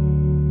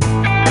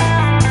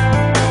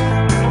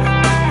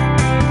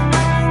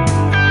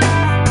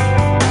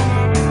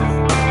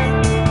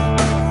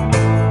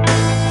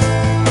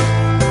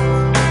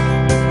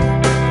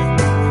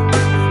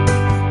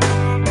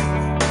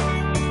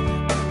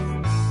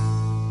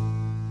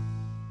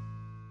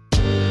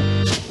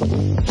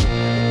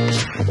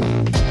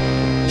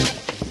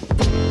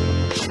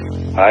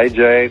 Hi,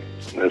 Jay.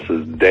 This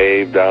is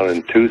Dave down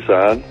in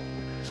Tucson,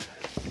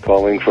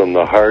 calling from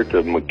the heart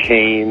of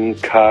McCain,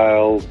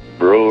 Kyle,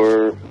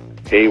 Brewer,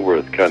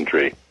 Hayworth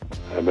country.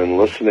 I've been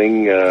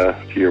listening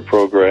to your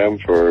program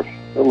for a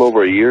little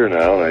over a year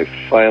now, and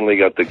I finally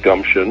got the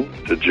gumption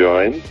to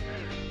join.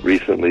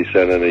 Recently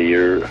sent in a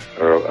year,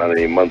 or on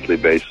a monthly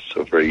basis,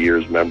 so for a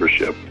year's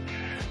membership.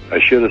 I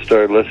should have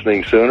started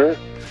listening sooner,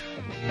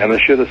 and I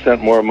should have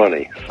sent more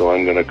money. So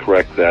I'm going to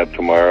correct that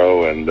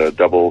tomorrow and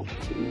double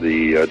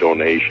the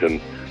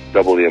donation,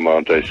 double the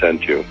amount I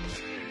sent you.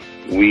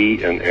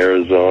 We in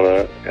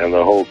Arizona and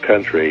the whole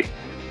country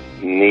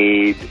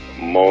need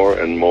more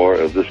and more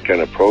of this kind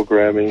of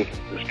programming,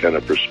 this kind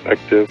of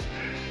perspective.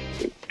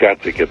 We've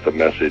got to get the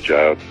message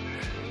out.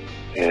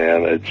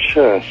 And it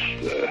just,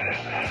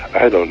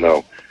 I don't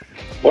know.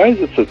 Why is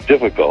it so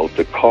difficult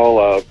to call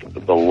out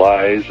the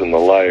lies and the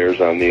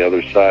liars on the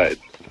other side?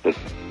 The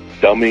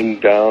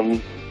dumbing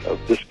down of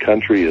this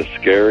country is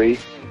scary.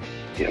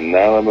 The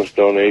anonymous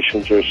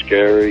donations are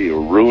scary. The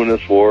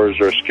ruinous wars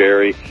are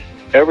scary.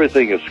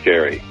 Everything is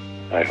scary.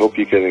 I hope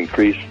you can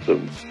increase the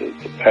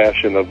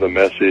passion of the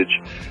message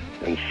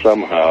and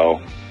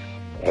somehow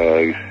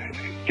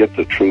get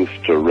the truth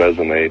to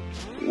resonate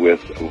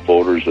with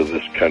voters of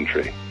this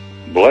country.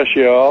 Bless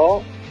you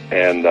all,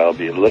 and I'll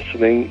be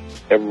listening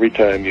every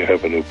time you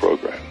have a new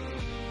program.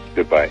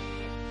 Goodbye.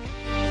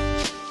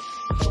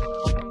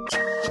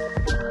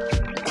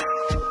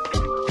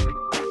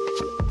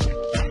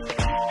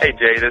 Hey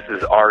Jay, this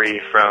is Ari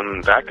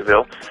from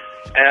Vacaville,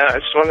 and I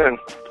just want to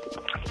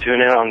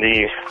tune in on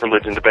the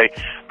religion debate.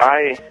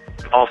 I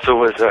also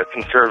was a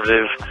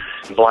conservative,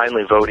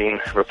 blindly voting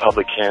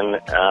Republican,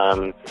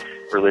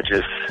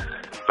 religious,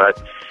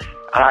 but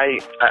I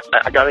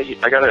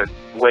gotta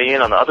weigh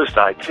in on the other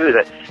side too.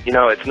 That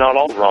it's not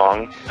all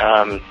wrong.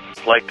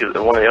 Like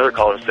one of the other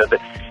callers said,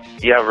 that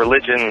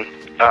religion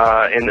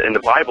in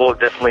the Bible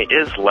definitely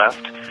is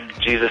left.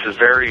 Jesus is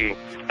very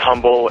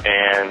humble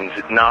and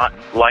not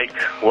like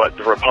what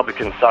the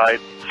Republican side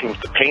seems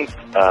to paint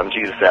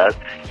Jesus as.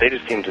 They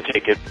just seem to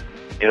take it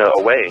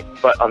away.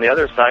 But on the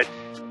other side,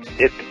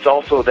 it's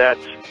also that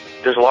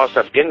there's a lot of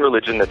stuff in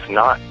religion that's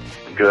not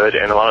good,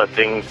 and a lot of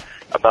things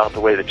about the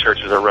way the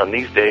churches are run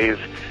these days.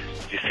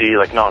 You see,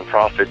 like,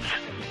 nonprofits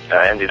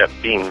ended up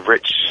being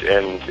rich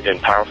and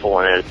powerful,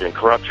 and it's been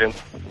corruption.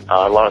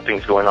 A lot of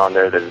things going on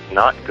there that is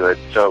not good.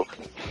 So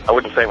I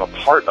wouldn't say I'm a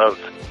part of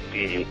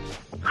the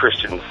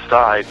Christian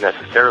side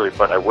necessarily,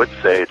 but I would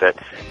say that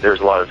there's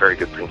a lot of very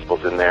good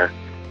principles in there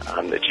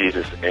that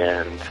Jesus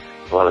and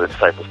a lot of the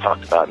disciples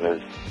talked about,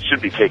 and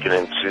should be taken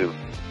into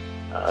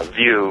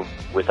view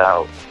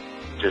without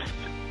just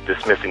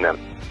dismissing them.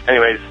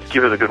 Anyways,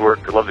 keep up the good work.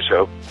 I love the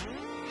show.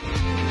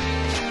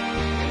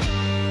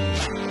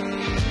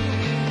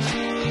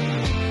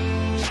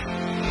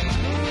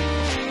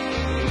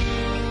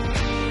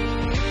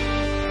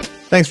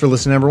 Thanks for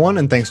listening, everyone,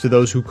 and thanks to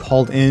those who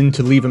called in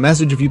to leave a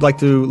message. If you'd like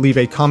to leave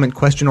a comment,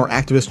 question, or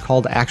activist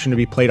call to action to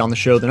be played on the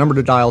show, the number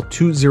to dial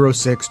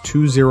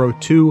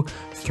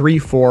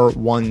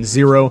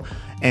 206-202-3410.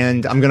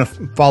 And I'm going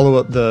to follow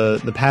up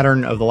the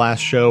pattern of the last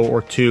show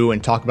or two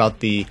and talk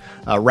about the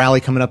rally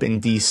coming up in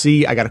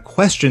D.C. I got a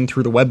question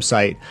through the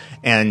website,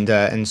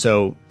 and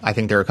so I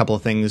think there are a couple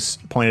of things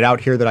pointed out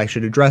here that I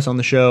should address on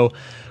the show.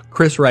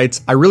 Chris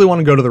writes, I really want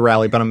to go to the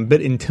rally, but I'm a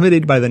bit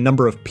intimidated by the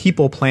number of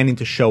people planning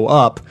to show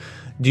up.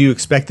 Do you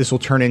expect this will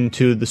turn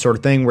into the sort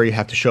of thing where you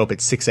have to show up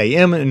at 6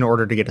 a.m. in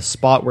order to get a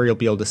spot where you'll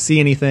be able to see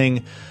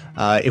anything?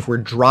 If we're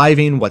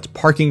driving, what's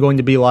parking going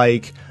to be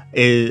like?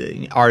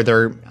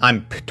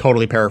 I'm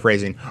totally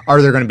paraphrasing,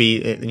 are there going to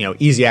be,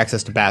 easy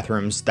access to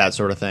bathrooms, that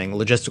sort of thing,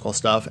 logistical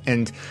stuff?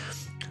 And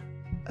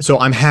so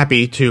I'm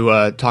happy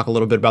to talk a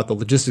little bit about the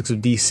logistics of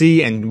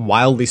DC and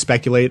wildly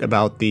speculate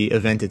about the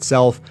event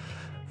itself.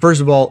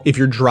 First of all, if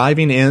you're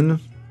driving in,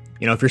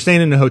 if you're staying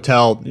in a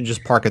hotel, you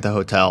just park at the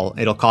hotel.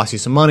 It'll cost you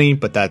some money,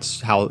 but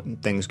that's how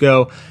things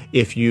go.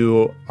 If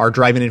you are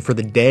driving in for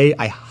the day,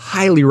 I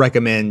highly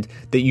recommend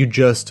that you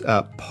just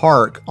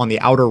park on the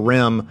outer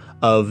rim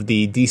of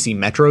the DC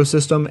metro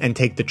system and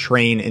take the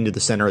train into the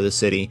center of the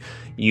city.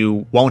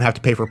 You won't have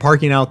to pay for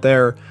parking out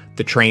there.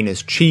 The train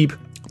is cheap.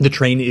 The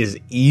train is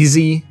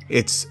easy.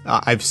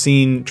 I've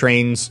seen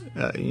trains,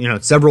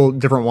 several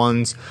different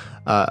ones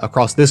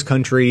across this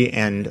country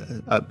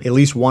and at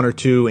least one or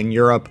two in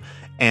Europe.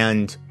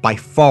 And by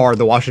far,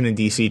 the Washington,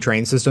 D.C.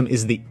 train system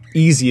is the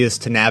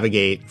easiest to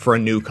navigate for a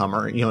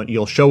newcomer.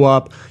 You'll show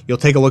up, you'll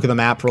take a look at the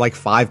map for like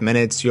 5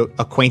 minutes, you'll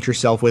acquaint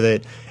yourself with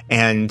it,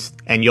 and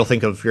you'll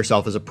think of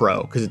yourself as a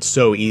pro because it's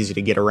so easy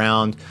to get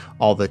around.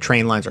 All the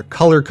train lines are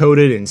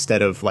color-coded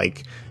instead of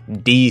like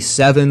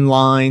D7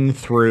 line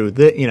through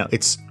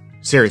it's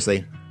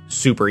seriously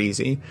super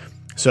easy.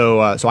 So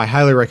I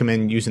highly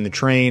recommend using the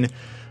train.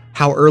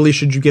 How early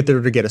should you get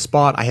there to get a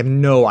spot? I have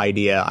no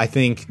idea. I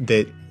think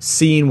that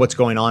seeing what's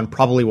going on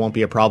probably won't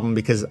be a problem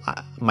because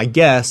my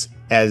guess,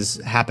 as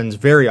happens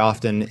very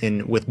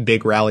often with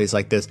big rallies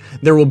like this,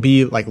 there will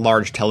be like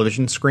large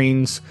television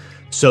screens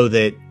so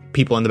that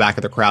people in the back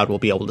of the crowd will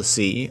be able to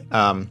see.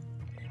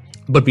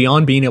 But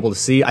beyond being able to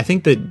see, I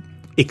think that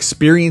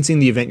experiencing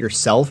the event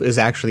yourself is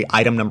actually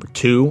item number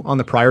 2 on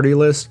the priority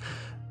list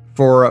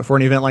for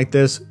an event like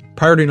this.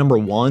 Priority number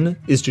 1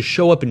 is to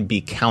show up and be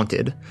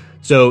counted.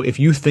 So if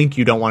you think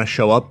you don't want to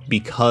show up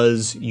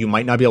because you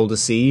might not be able to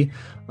see,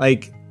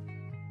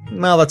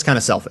 that's kind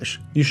of selfish.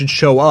 You should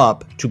show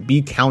up to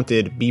be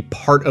counted, be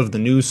part of the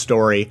news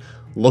story,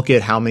 look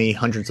at how many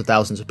hundreds of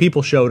thousands of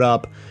people showed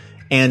up,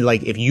 and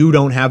if you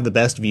don't have the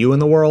best view in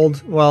the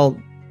world,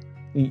 well,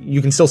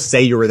 you can still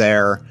say you were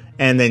there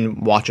and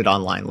then watch it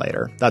online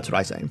later. That's what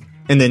I say.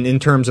 And then in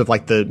terms of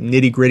the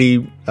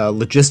nitty-gritty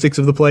logistics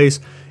of the place,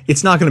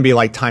 it's not going to be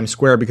like Times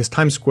Square because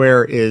Times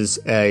Square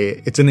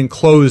it's an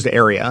enclosed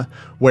area,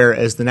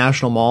 whereas the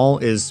National Mall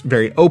is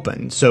very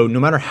open. So no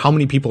matter how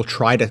many people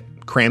try to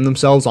cram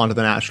themselves onto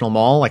the National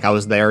Mall, I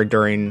was there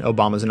during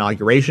Obama's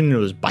inauguration, it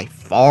was by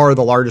far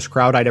the largest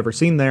crowd I'd ever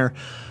seen there.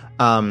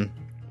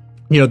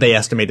 They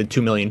estimated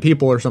 2 million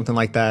people or something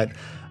like that.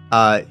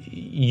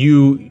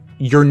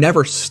 You're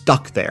never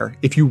stuck there.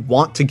 If you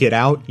want to get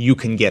out, you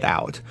can get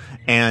out.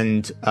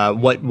 And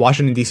what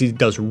Washington, D.C.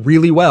 does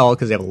really well,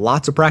 because they have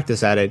lots of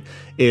practice at it,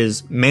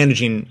 is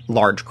managing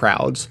large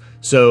crowds.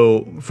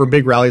 So for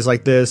big rallies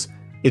like this,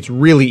 it's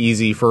really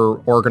easy for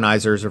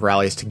organizers of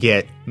rallies to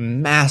get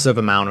massive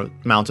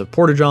amounts of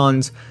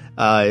porta-johns,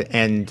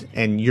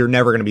 and you're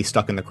never going to be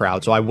stuck in the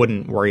crowd. So I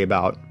wouldn't worry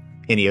about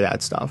any of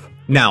that stuff.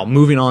 Now,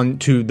 moving on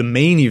to the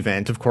main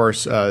event, of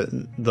course,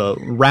 the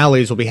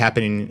rallies will be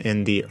happening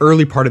in the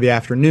early part of the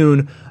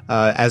afternoon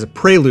as a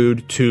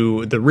prelude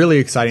to the really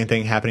exciting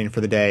thing happening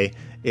for the day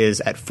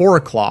is at 4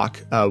 o'clock,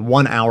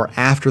 1 hour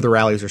after the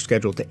rallies are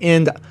scheduled to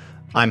end.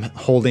 I'm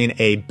holding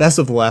a Best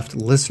of the Left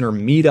listener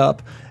meetup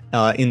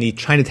in the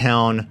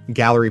Chinatown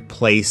Gallery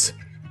Place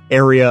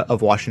area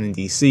of Washington,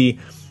 D.C.,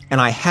 and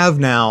I have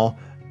now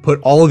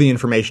put all of the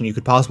information you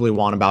could possibly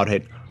want about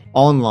it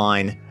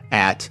online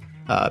at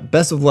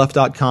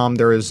bestofleft.com.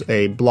 There is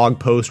a blog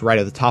post right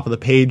at the top of the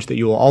page that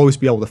you will always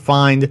be able to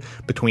find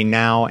between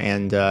now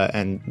and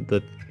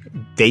the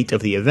date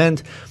of the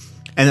event.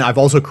 And then I've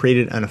also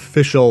created an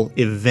official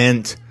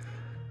event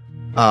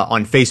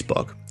on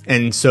Facebook.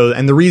 And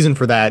the reason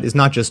for that is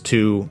not just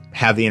to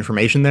have the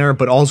information there,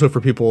 but also for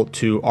people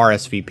to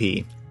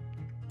RSVP.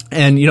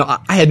 And,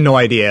 I had no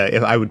idea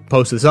if I would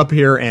post this up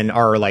here and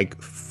are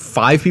like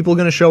 5 people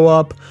going to show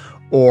up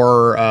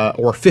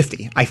or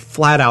 50. I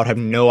flat out have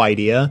no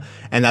idea.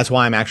 And that's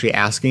why I'm actually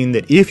asking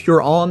that if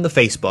you're on the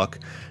Facebook,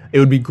 it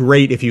would be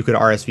great if you could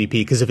RSVP,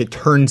 because if it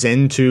turns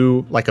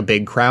into like a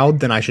big crowd,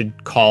 then I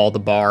should call the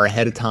bar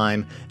ahead of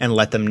time and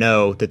let them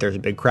know that there's a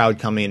big crowd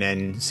coming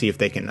and see if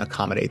they can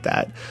accommodate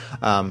that.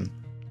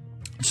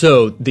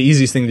 So the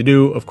easiest thing to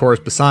do, of course,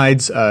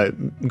 besides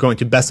going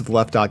to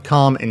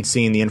bestofleft.com and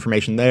seeing the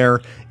information there,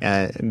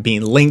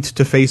 being linked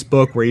to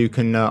Facebook where you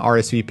can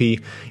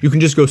RSVP, you can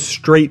just go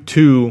straight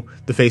to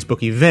the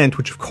Facebook event,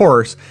 which of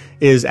course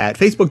is at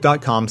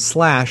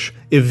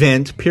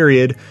facebook.com/event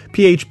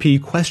PHP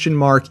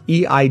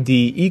EID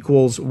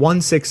equals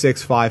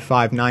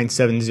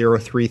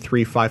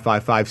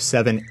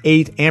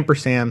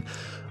 166559703355578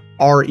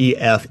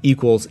 &REF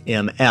equals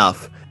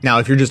MF. Now,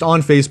 if you're just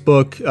on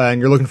Facebook and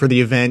you're looking for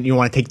the event, you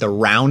want to take the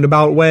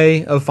roundabout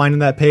way of finding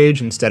that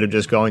page instead of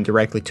just going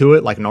directly to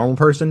it like a normal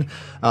person.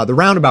 The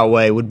roundabout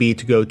way would be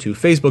to go to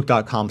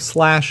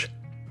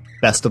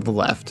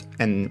facebook.com/bestoftheleft.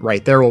 And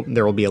right there,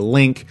 there will be a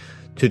link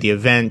to the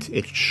event.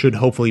 It should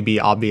hopefully be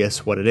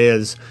obvious what it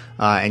is,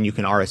 and you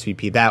can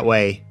RSVP that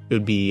way. It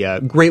would be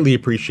greatly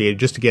appreciated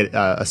just to get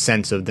a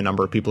sense of the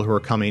number of people who are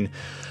coming.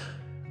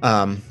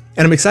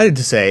 And I'm excited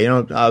to say,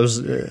 I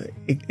was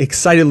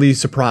excitedly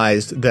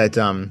surprised that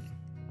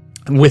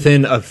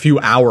within a few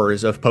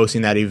hours of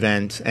posting that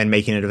event and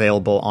making it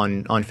available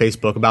on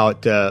Facebook,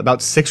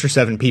 about 6 or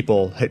 7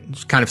 people had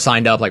kind of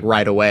signed up like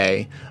right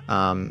away.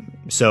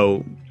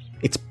 So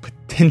it's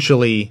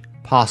potentially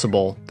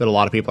possible that a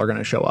lot of people are going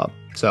to show up.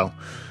 So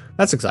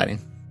that's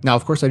exciting. Now,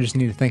 of course, I just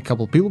need to thank a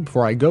couple of people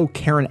before I go.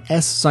 Karen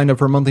S. signed up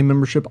for a monthly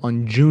membership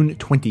on June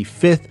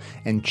 25th,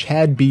 and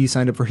Chad B.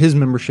 signed up for his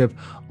membership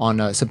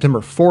on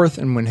September 4th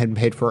and went ahead and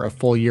paid for a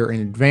full year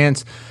in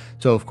advance.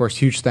 So, of course,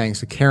 huge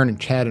thanks to Karen and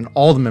Chad and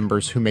all the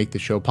members who make the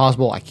show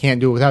possible. I can't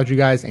do it without you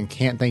guys and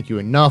can't thank you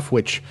enough,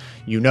 which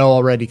you know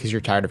already because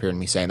you're tired of hearing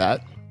me say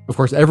that. Of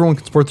course, everyone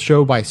can support the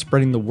show by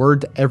spreading the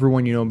word to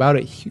everyone you know about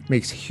it. It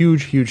makes a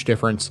huge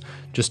difference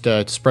just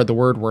to spread the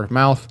word of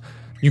mouth.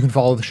 You can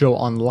follow the show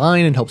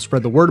online and help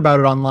spread the word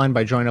about it online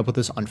by joining up with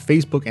us on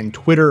Facebook and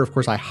Twitter. Of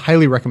course, I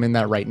highly recommend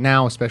that right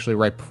now, especially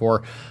right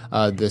before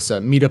this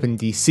meetup in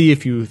DC.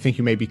 If you think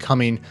you may be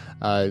coming,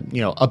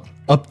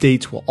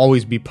 updates will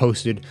always be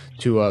posted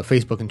to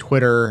Facebook and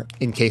Twitter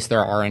in case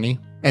there are any.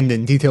 And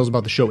then details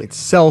about the show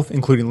itself,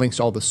 including links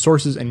to all the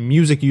sources and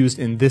music used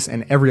in this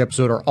and every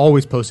episode, are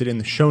always posted in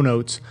the show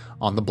notes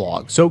on the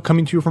blog. So,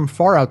 coming to you from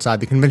far outside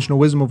the conventional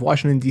wisdom of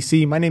Washington,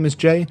 D.C., my name is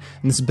Jay,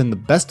 and this has been the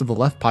Best of the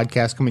Left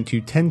podcast, coming to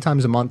you 10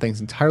 times a month,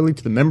 thanks entirely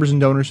to the members and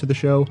donors to the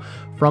show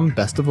from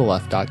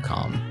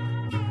bestoftheleft.com.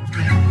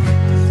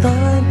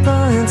 Fine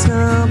lines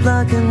now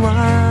black and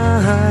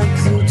white,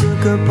 'cause you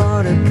took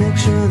apart a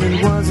picture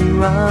that wasn't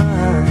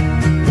right.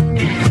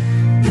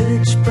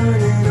 Pitch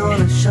burning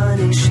on a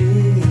shining sheet,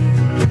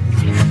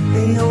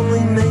 the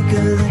only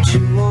maker that you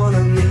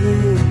wanna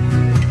meet.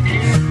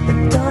 A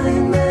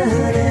dying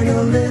man in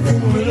a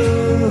living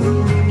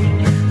room,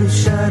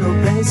 whose shadow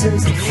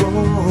paces the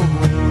floor.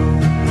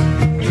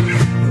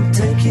 He'll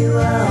take you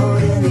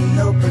out any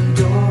open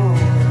door.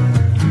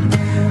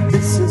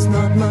 This is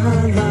not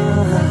my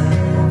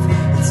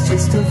life, it's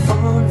just a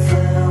fond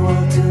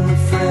farewell to a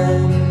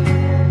friend.